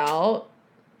talk about.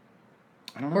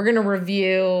 I don't know. We're gonna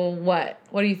review what?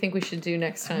 What do you think we should do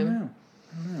next time? I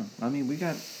don't know. I mean, we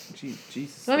got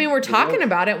Jesus. I mean, we're talking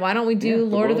about it. Why don't we do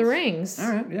Lord of the Rings?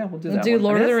 All right. Yeah, we'll do that. We'll do one.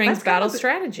 Lord of the Rings battle kind of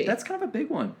strategy. That's kind of a big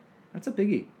one. That's a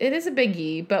biggie. It is a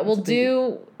biggie, but we'll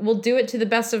do it to the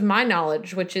best of my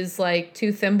knowledge, which is like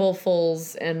 2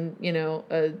 thimblefuls and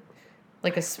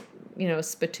a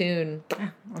spittoon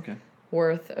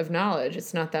worth of knowledge.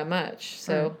 It's not that much,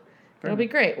 so it'll be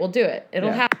great. We'll do it.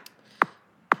 It'll happen.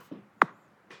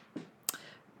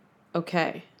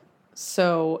 Okay,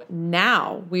 so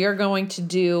now we are going to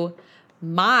do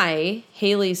my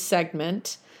Haley's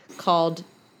segment called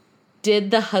 "Did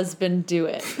the Husband Do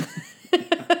It?"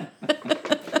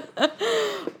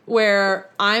 Where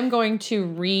I'm going to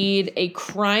read a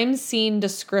crime scene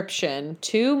description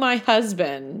to my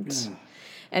husband,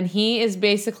 and he is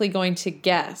basically going to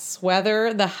guess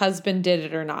whether the husband did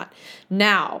it or not.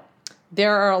 Now,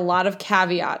 there are a lot of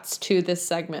caveats to this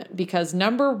segment because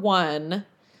number one,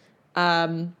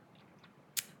 the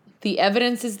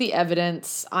evidence is the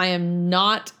evidence. I am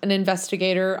not an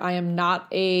investigator. I am not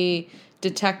a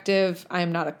detective. I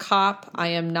am not a cop. I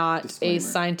am not I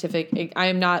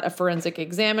am not a forensic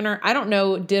examiner. I don't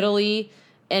know diddly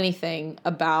anything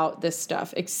about this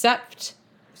stuff except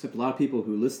a lot of people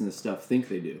who listen to this stuff think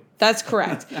they do. That's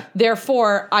correct.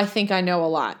 Therefore, I think I know a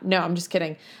lot. No, I'm just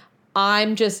kidding. I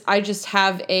just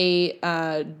have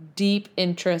a deep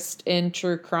interest in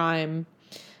true crime,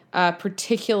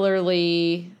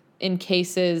 particularly in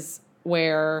cases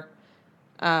where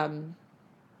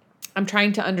I'm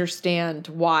trying to understand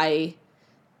why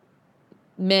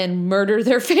men murder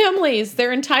their families,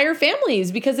 their entire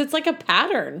families, because it's like a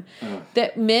pattern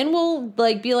that men will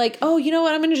be like, oh, you know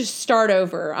what? I'm going to just start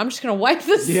over. I'm just going to wipe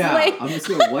the slate. Yeah, I'm just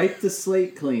going to wipe the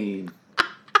slate clean.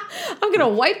 I'm going to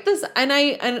wipe this.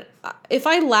 And if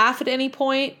I laugh at any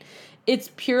point, it's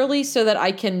purely so that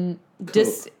I can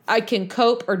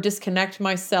cope or disconnect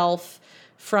myself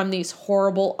from these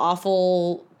horrible,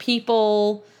 awful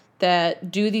people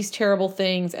that do these terrible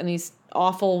things and these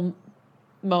awful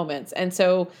moments. And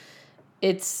so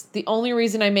it's the only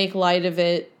reason I make light of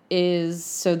it is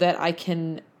so that I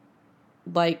can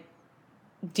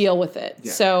deal with it.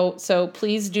 Yeah. So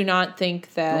please do not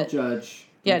think that. Don't judge.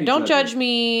 Don't judge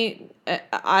me.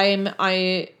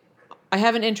 I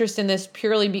have an interest in this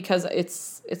purely because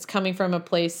it's coming from a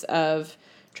place of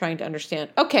trying to understand.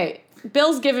 Okay,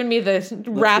 Bill's given me the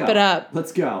wrap it up.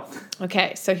 Let's go.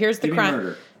 Okay, so here's the crime.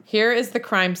 Murder. Here is the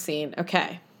crime scene.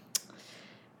 Okay.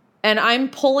 And I'm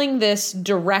pulling this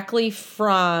directly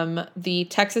from the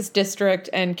Texas District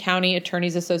and County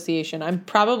Attorneys Association. I'm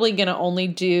probably going to only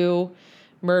do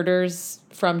murders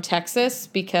from Texas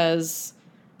because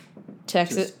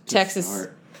Texas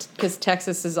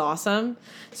is awesome.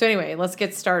 So anyway, let's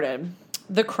get started.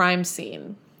 The crime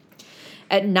scene.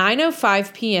 At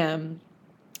 9:05 p.m.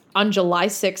 on July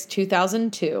 6,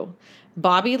 2002,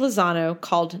 Bobby Lozano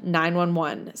called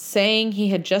 911, saying he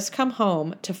had just come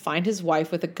home to find his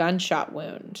wife with a gunshot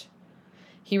wound.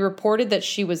 He reported that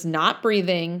she was not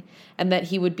breathing and that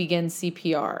he would begin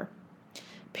CPR.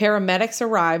 Paramedics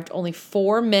arrived only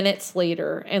 4 minutes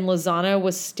later, and Lozano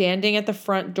was standing at the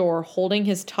front door holding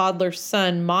his toddler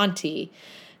son, Monty,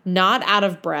 not out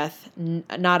of breath,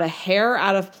 not a hair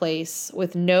out of place,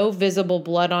 with no visible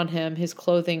blood on him, his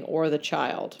clothing, or the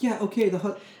child. Yeah, okay,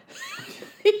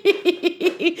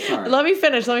 Let me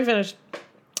finish.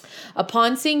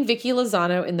 Upon seeing Viki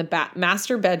Lozano in the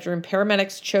master bedroom,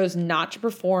 paramedics chose not to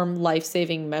perform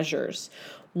life-saving measures.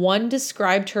 One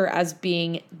described her as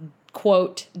being,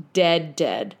 quote,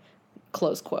 dead,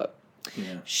 close quote.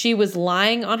 Yeah. She was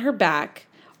lying on her back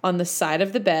on the side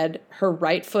of the bed, her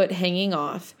right foot hanging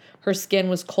off. Her skin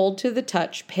was cold to the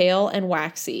touch, pale and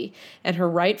waxy, and her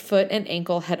right foot and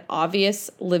ankle had obvious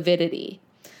lividity.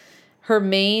 Her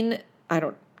main... I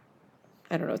don't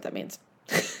know what that means.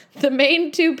 The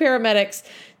main 2 paramedics,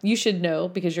 you should know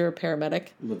because you're a paramedic.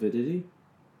 Lividity?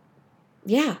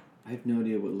 Yeah. I have no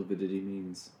idea what lividity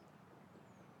means.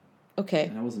 Okay.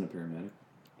 And I wasn't a paramedic.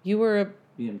 You were a...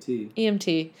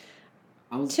 EMT.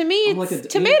 To me, it's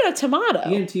tomato.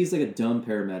 EMT is like a dumb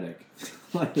paramedic.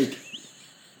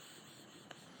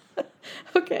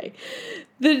 Okay.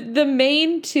 The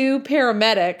main 2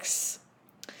 paramedics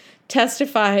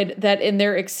testified that in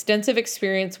their extensive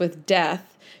experience with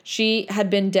death, She had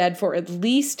been dead for at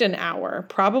least an hour,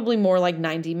 probably more like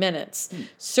 90 minutes.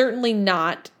 Certainly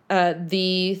not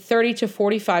the 30 to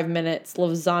 45 minutes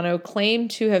Lozano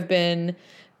claimed to have been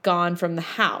gone from the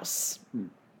house.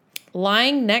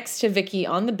 Lying next to Viki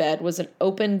on the bed was an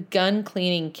open gun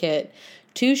cleaning kit,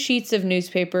 2 sheets of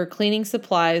newspaper, cleaning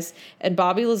supplies, and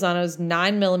Bobby Lozano's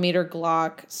 9mm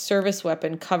Glock service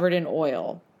weapon covered in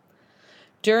oil.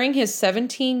 During his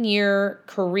 17-year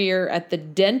career at the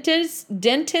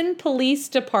Denton Police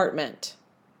Department.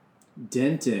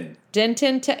 Denton. Dude,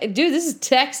 this is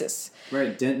Texas.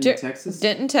 Right, Denton, Texas?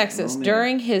 Denton, Texas. Oh,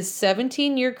 during his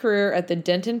 17-year career at the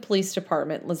Denton Police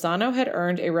Department, Lozano had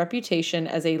earned a reputation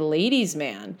as a ladies'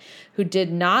 man who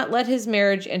did not let his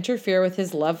marriage interfere with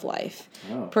his love life.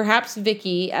 Oh. Perhaps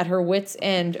Viki, at her wits'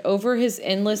 end over his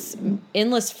endless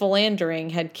philandering,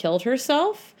 had killed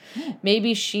herself.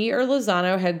 Maybe she or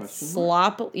Lozano had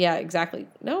Yeah, exactly.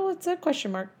 No, it's a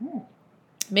question mark.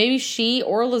 Maybe she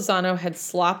or Lozano had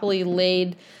sloppily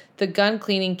laid the gun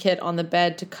cleaning kit on the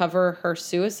bed to cover her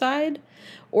suicide?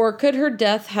 Or could her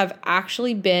death have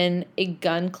actually been a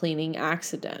gun cleaning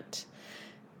accident?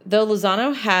 Though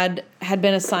Lozano had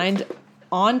been assigned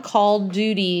on-call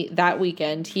duty that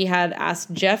weekend, he had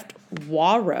asked Jeff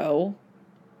Warrow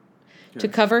to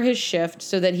cover his shift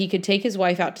so that he could take his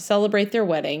wife out to celebrate their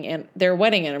wedding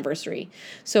anniversary.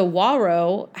 So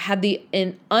Warrow had the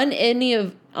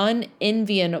unenviable.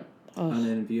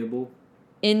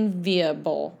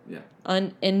 Yeah.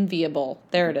 Unenviable.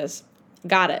 There it is.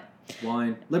 Got it.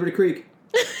 Wine. Liberty Creek.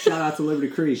 Shout out to Liberty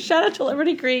Creek. Shout out to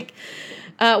Liberty Creek.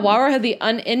 Warrow had the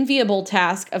unenviable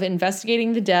task of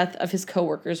investigating the death of his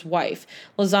coworker's wife.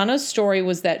 Lozano's story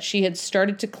was that she had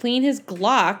started to clean his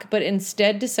Glock, but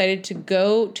instead decided to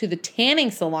go to the tanning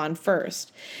salon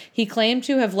first. He claimed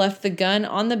to have left the gun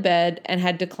on the bed and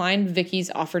had declined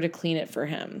Viki's offer to clean it for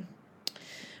him.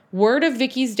 Word of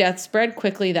Viki's death spread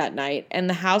quickly that night, and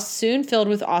the house soon filled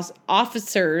with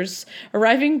officers,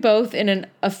 arriving both in an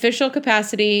official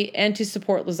capacity and to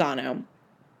support Lozano.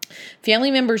 Family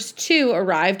members, too,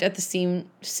 arrived at the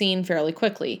scene fairly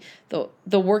quickly.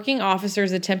 The working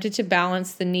officers attempted to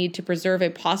balance the need to preserve a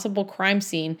possible crime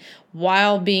scene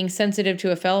while being sensitive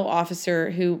to a fellow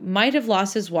officer who might have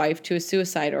lost his wife to a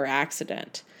suicide or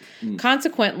accident.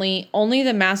 Consequently, only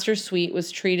the master suite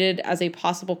was treated as a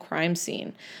possible crime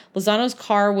scene. Lozano's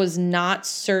car was not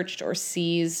searched or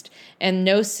seized, and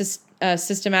no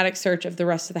systematic search of the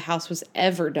rest of the house was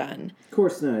ever done. Of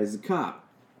course not. He's a cop.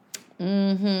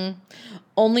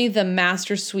 Only the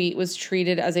master suite was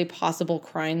treated as a possible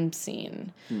crime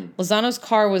scene. Lozano's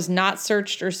car was not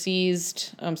searched or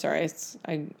seized. I'm sorry,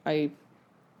 I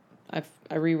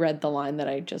reread the line that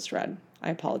I just read.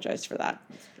 I apologize for that.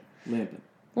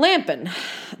 Lampin.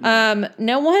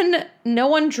 No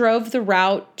one drove the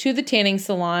route to the tanning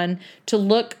salon to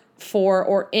look for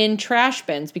or in trash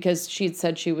bins because she had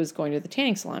said she was going to the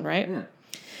tanning salon, right? Yeah.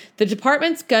 The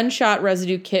department's gunshot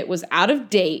residue kit was out of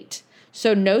date,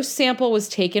 so no sample was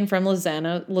taken from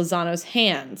Lozano's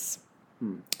hands.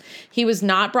 He was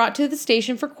not brought to the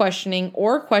station for questioning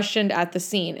or questioned at the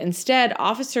scene. Instead,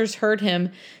 officers heard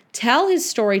him tell his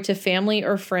story to family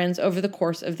or friends over the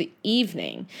course of the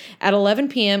evening. At 11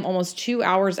 p.m., almost 2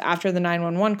 hours after the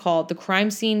 911 call, the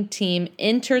crime scene team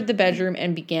entered the bedroom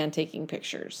and began taking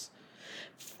pictures.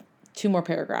 2 more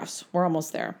paragraphs. We're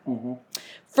almost there.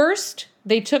 First,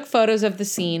 they took photos of the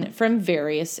scene from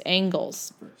various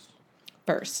angles.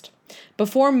 First,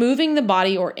 before moving the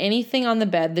body or anything on the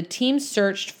bed, the team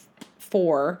searched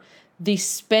for the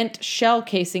spent shell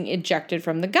casing ejected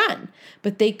from the gun,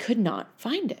 but they could not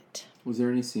find it. Was there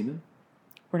any semen?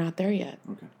 We're not there yet.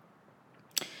 Okay.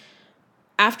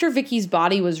 After Viki's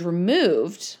body was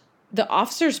removed, the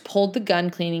officers pulled the gun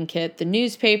cleaning kit, the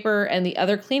newspaper, and the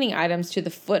other cleaning items to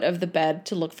the foot of the bed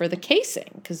to look for the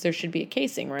casing, because there should be a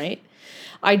casing, right?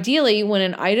 Ideally, when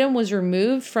an item was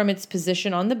removed from its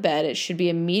position on the bed, it should be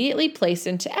immediately placed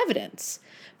into evidence.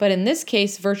 But in this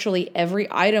case, virtually every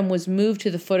item was moved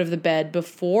to the foot of the bed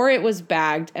before it was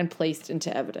bagged and placed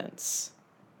into evidence.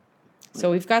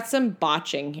 So we've got some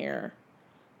botching here.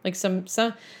 Like some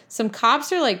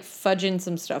cops are like fudging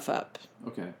some stuff up.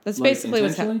 Okay. That's like basically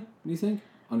what's happening. Do you think?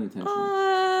 Unintentionally?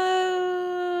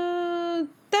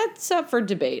 That's up for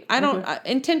debate. I don't.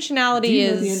 Intentionality do you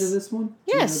know is. The end of this one?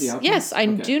 Yes, I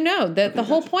do know that the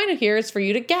whole point of here is for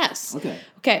you to guess.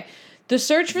 Okay. The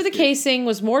search for the casing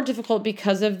was more difficult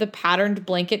because of the patterned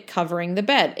blanket covering the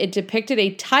bed. It depicted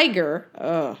a tiger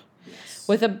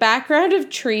with a background of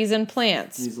trees and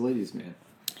plants. He's a ladies' man.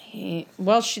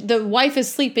 The wife is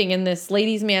sleeping in this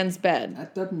ladies' man's bed.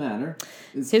 That doesn't matter.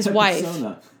 It's his wife.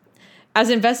 Persona. As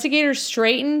investigators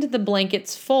straightened the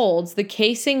blanket's folds, the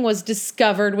casing was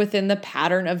discovered within the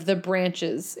pattern of the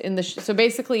branches in the. So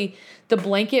basically, the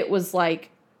blanket was like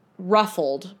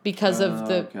ruffled because of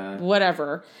the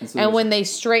whatever. And when they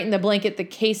straightened the blanket, the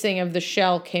casing of the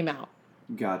shell came out.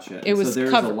 Gotcha. It was so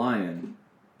there's covered. A lion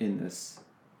in this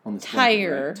on this tiger.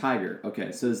 Blanket, right? Tiger.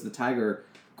 Okay, so is the tiger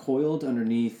coiled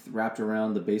underneath, wrapped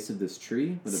around the base of this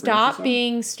tree? Stop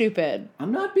being stupid.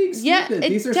 I'm not being stupid.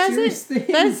 These are serious things.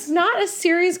 That's not a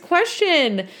serious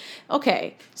question.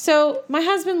 Okay, so my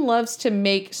husband loves to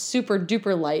make super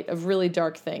duper light of really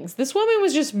dark things. This woman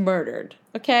was just murdered.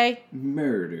 Okay.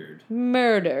 Murdered.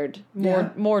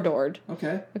 Mordored.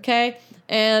 Okay. Okay,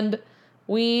 and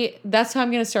that's how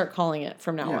I'm going to start calling it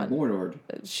from now on. Mordored.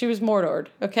 She was mordored.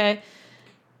 Okay,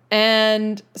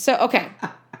 and so okay.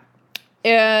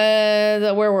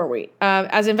 Where were we?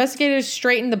 As investigators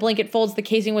straightened the blanket folds, the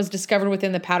casing was discovered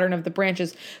within the pattern of the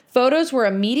branches. Photos were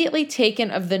immediately taken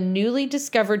of the newly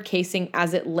discovered casing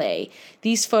as it lay.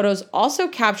 These photos also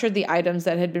captured the items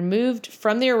that had been moved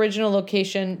from the original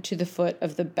location to the foot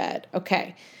of the bed.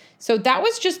 Okay, so that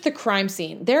was just the crime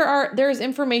scene. There is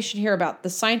information here about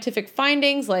the scientific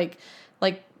findings, like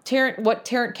what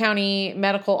Tarrant County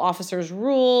medical officers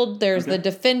ruled. There's the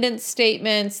defendant's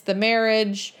statements, the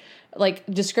marriage. Like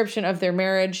description of their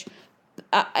marriage,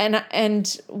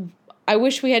 and I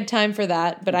wish we had time for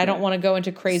that, but I don't want to go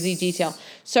into crazy detail.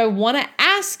 So I want to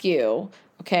ask you,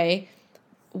 okay,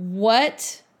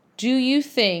 what do you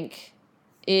think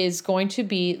is going to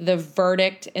be the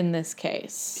verdict in this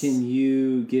case? Can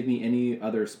you give me any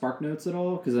other spark notes at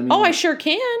all? Because I sure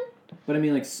can. But I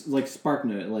mean, like spark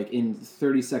note, like in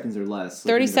 30 seconds or less.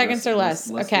 30 seconds or less.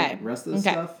 Okay. Rest of the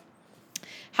stuff.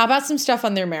 How about some stuff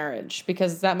on their marriage?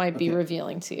 Because that might be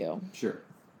revealing to you. Sure.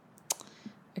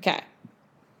 Okay.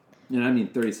 And I mean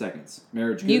 30 seconds.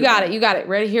 Marriage. You got it.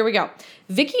 Ready? Here we go.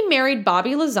 Viki married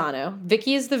Bobby Lozano.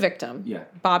 Viki is the victim. Yeah.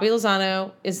 Bobby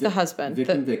Lozano is the husband.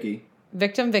 Victim Viki.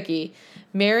 Victim Viki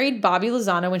married Bobby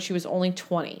Lozano when she was only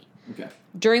 20. Okay.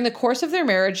 During the course of their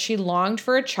marriage, she longed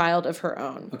for a child of her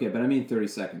own. Okay, but I mean 30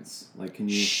 seconds. Like, can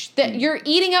you... You're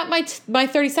eating up my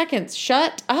 30 seconds.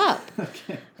 Shut up.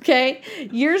 Okay?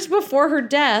 Years before her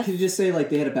death... Can you just say, like,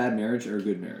 they had a bad marriage or a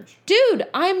good marriage? Dude,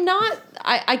 I'm not...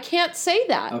 I can't say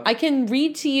that. Okay. I can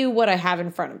read to you what I have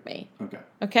in front of me. Okay.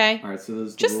 Okay? All right, so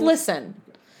those... Just listen.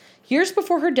 Okay. Years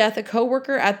before her death, a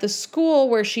coworker at the school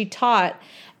where she taught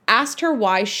asked her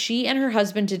why she and her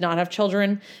husband did not have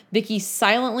children. Viki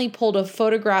silently pulled a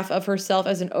photograph of herself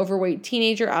as an overweight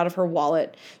teenager out of her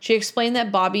wallet. She explained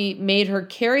that Bobby made her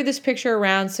carry this picture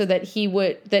around so that she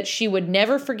would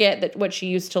never forget what she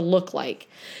used to look like.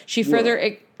 She further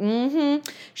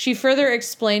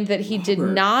explained that he did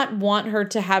not want her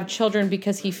to have children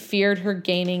because he feared her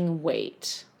gaining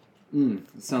weight.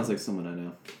 It sounds like someone I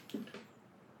know.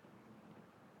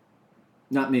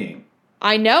 Not me.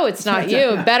 I know it's not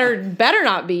you. Better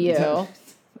not be you.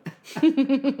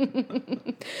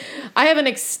 I have an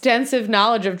extensive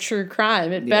knowledge of true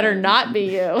crime. It better not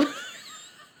be you.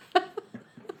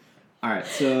 All right,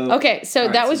 so... Okay, so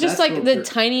that was just like the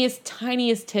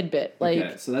tiniest tidbit. Like,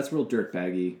 okay, so that's real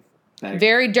dirtbaggy.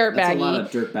 Very dirtbaggy. That's a lot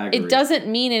of dirtbaggery. It doesn't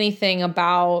mean anything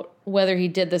about whether he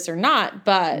did this or not,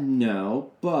 but... No,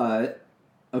 but...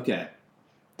 Okay.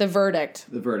 The verdict.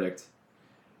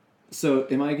 So,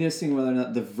 am I guessing whether or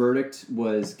not the verdict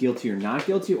was guilty or not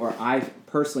guilty, or I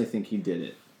personally think he did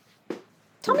it?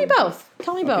 Tell me both.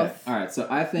 All right, so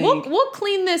I think... We'll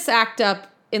clean this act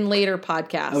up in later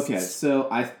podcasts. Okay, so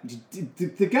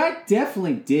the guy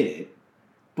definitely did it,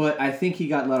 but I think he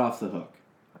got let off the hook.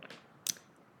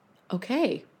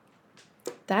 Okay.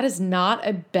 That is not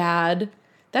a bad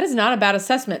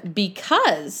assessment,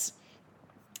 because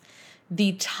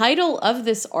the title of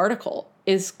this article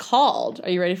is called,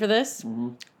 are you ready for this?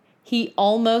 Mm-hmm. He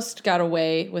Almost Got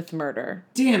Away with Murder.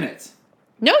 Damn it.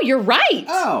 No, you're right.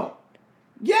 Oh,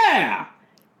 yeah.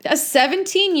 A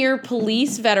 17-year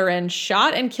police veteran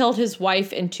shot and killed his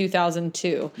wife in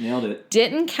 2002. Nailed it.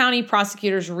 Denton County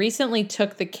prosecutors recently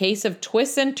took the case of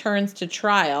twists and turns to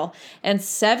trial, and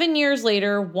 7 years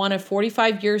later won a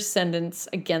 45-year sentence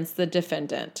against the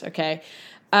defendant. Okay.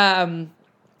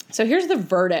 So here's the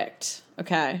verdict.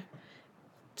 Okay.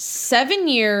 7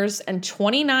 years and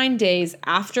 29 days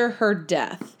after her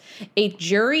death, a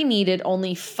jury needed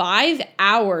only 5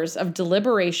 hours of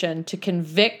deliberation to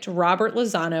convict Robert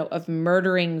Lozano of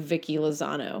murdering Viki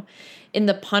Lozano. In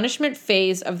the punishment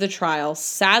phase of the trial,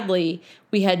 sadly,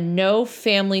 we had no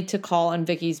family to call on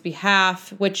Viki's behalf,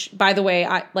 which, by the way,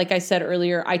 like I said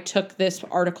earlier, I took this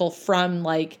article from,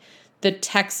 like, the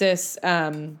Texas,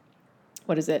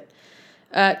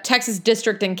 Texas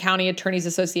District and County Attorneys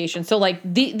Association. So like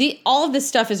the all of this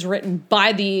stuff is written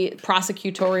by the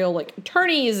prosecutorial like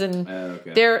attorneys and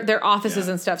their offices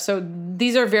and stuff. So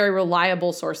these are very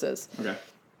reliable sources. Okay.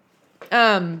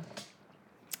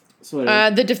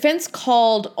 The defense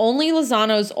called only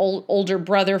Lozano's older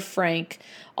brother, Frank,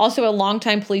 also a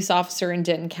longtime police officer in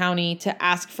Denton County, to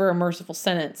ask for a merciful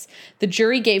sentence. The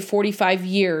jury gave 45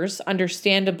 years.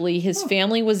 Understandably, his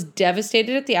family was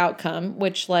devastated at the outcome,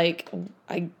 which, like,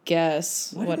 I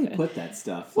guess... Why do they put that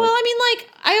stuff? Well, I mean, like,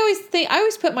 I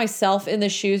always put myself in the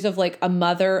shoes of, like, a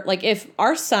mother. Like, if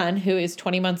our son, who is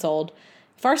 20 months old,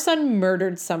 if our son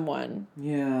murdered someone...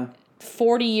 Yeah.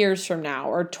 40 years from now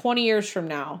or 20 years from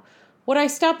now, would I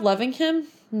stop loving him?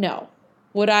 No.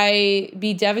 Would I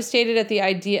be devastated at the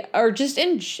idea, or just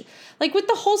like with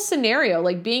the whole scenario,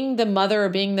 like being the mother or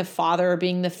being the father or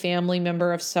being the family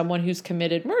member of someone who's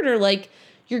committed murder, like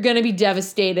you're going to be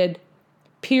devastated,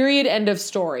 period, end of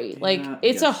story. Like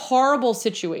it's a horrible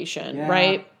situation,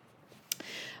 right?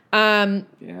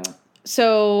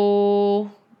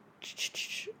 So,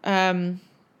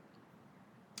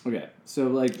 okay. So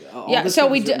like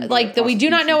we do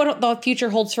not know what the future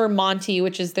holds for Monty,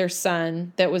 which is their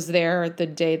son that was there the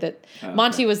day that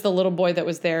Monty was the little boy that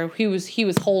was there. He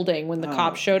was holding when the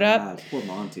cops showed up. Poor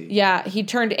Monty. Yeah, he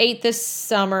turned 8 this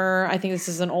summer. I think this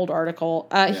is an old article.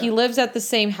 He lives at the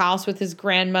same house with his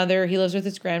grandmother. It's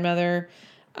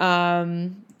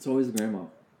always the grandma.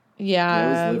 Yeah.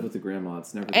 They always live with the grandma.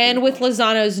 It's never. And with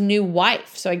Lozano's new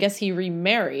wife, so I guess he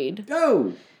remarried.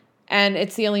 Oh. And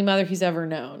it's the only mother he's ever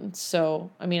known. So,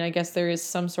 I mean, I guess there is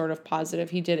some sort of positive.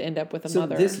 He did end up with a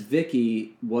mother. So this Viki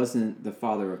wasn't the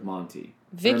father of Monty.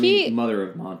 Mother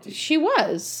of Monty. She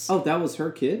was. Oh, that was her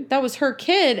kid? That was her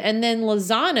kid. And then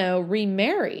Lozano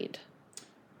remarried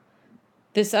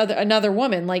another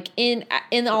woman, like in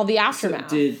all the aftermath.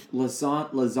 So did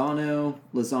Lasagna,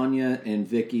 and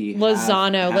Viki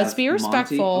have let's be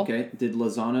respectful. Monty? Okay. Did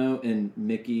Lozano and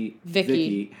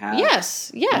Viki have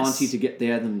yes. Monty they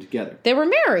had them together? They were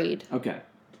married. Okay.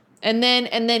 And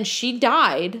then she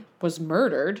died, was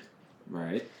murdered.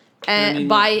 Right. And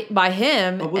by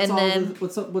him,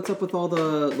 what's up with all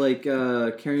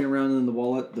the carrying around in the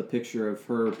wallet the picture of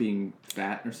her being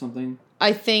fat or something?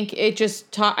 I think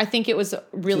it was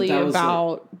really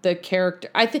about the character.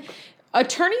 I think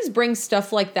attorneys bring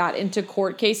stuff like that into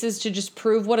court cases to just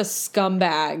prove what a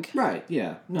scumbag. Right.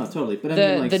 Yeah. No. Totally. But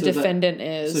the defendant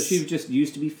is. So she just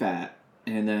used to be fat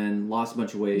and then lost a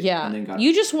bunch of weight. Yeah. And then got.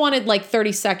 You just wanted like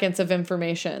 30 seconds of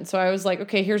information, so I was like,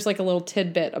 okay, here's like a little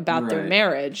tidbit about their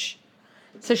marriage.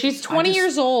 So she's 20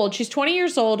 years old. She's 20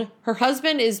 years old. Her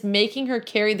husband is making her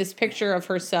carry this picture of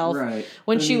herself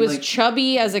when she was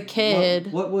chubby as a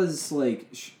kid. What was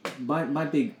like my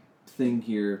big thing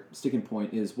here, sticking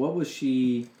point is what was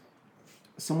she?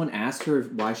 Someone asked her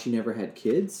why she never had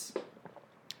kids.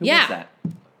 Who was that?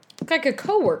 Like a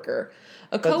coworker.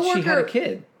 But she had a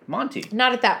kid, Monty.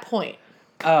 Not at that point.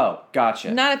 Oh,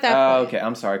 gotcha. Not at that point. Okay,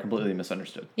 I'm sorry, completely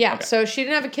misunderstood. Yeah, okay. So she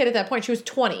didn't have a kid at that point. She was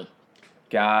 20.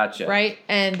 Gotcha. Right?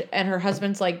 And her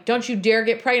husband's like, don't you dare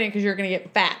get pregnant because you're going to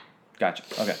get fat. Gotcha.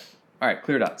 Okay. All right,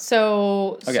 cleared up.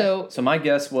 So my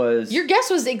guess was... Your guess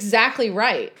was exactly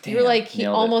right. Damn, you were like, he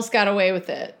almost got away with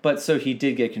it. But so he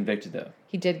did get convicted, though.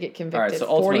 He did get convicted. All right, so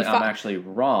ultimately I'm actually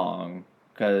wrong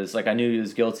because I knew he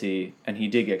was guilty and he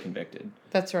did get convicted.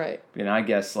 That's right. And I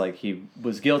guess he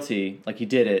was guilty, he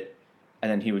did it,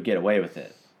 and then he would get away with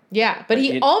it. Yeah, but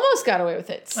he almost got away with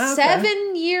it. Okay.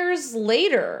 7 years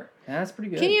later... That's pretty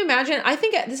good. Can you imagine? I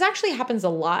think this actually happens a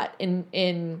lot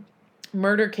in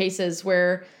murder cases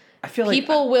where I feel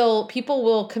people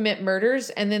will commit murders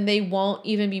and then they won't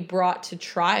even be brought to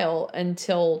trial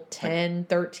until 10,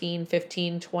 13,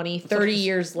 15, 20, 30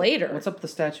 years later. What's up with the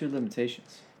statute of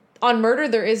limitations? On murder,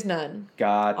 there is none.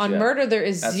 Gotcha. On murder, there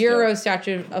is zero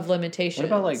statute of limitations.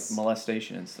 What about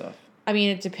molestation and stuff? I mean,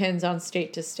 it depends on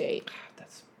state to state.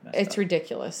 It's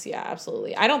ridiculous. Yeah,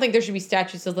 absolutely. I don't think there should be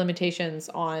statutes of limitations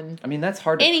on. I mean, that's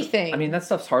hard. To anything. I mean, that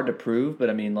stuff's hard to prove,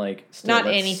 but I mean, still, not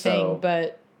anything.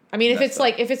 But I mean, if it's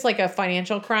like a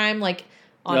financial crime,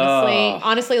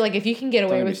 honestly, if you can get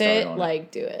away with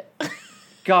it, do it.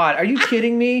 God, are you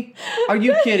kidding me? Are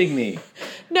you kidding me?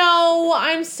 No,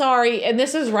 I'm sorry. And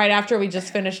this is right after we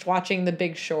just finished watching The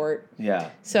Big Short.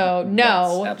 Yeah. So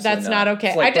no, that's not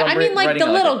okay. I mean, the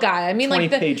little guy. I mean,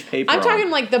 20-page paper. I'm talking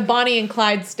the Bonnie and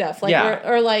Clyde stuff, or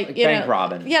bank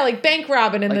robbing. Yeah, like bank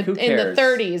robbing in the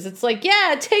 30s. It's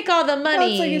take all the money. Well,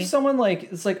 it's like if someone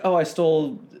I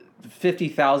stole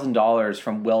 $50,000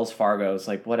 from Wells Fargo. It's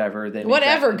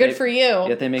whatever. Good for you.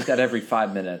 Yet they make that every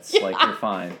 5 minutes. You're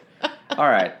fine. All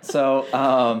right. So,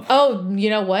 Oh, you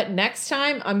know what? Next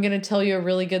time, I'm going to tell you a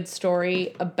really good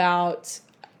story about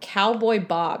Cowboy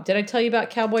Bob. Did I tell you about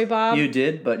Cowboy Bob? you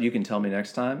did, but you can tell me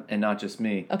next time, and not just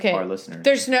me, Okay. our listeners.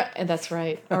 There's no, and that's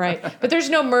right. All right. But there's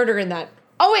no murder in that.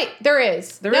 Oh, wait, there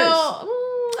is. There no,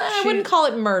 is. I wouldn't call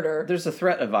it murder. There's a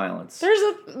threat of violence.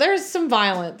 There's some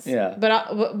violence. Yeah.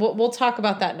 But we'll talk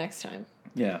about that next time.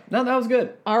 Yeah. No, that was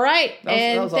good. All right.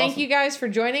 That was thank awesome. you guys for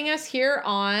joining us here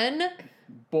on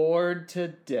Bored to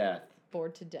death.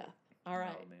 Bored to Death. All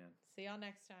right. Oh, man. See y'all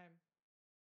next time.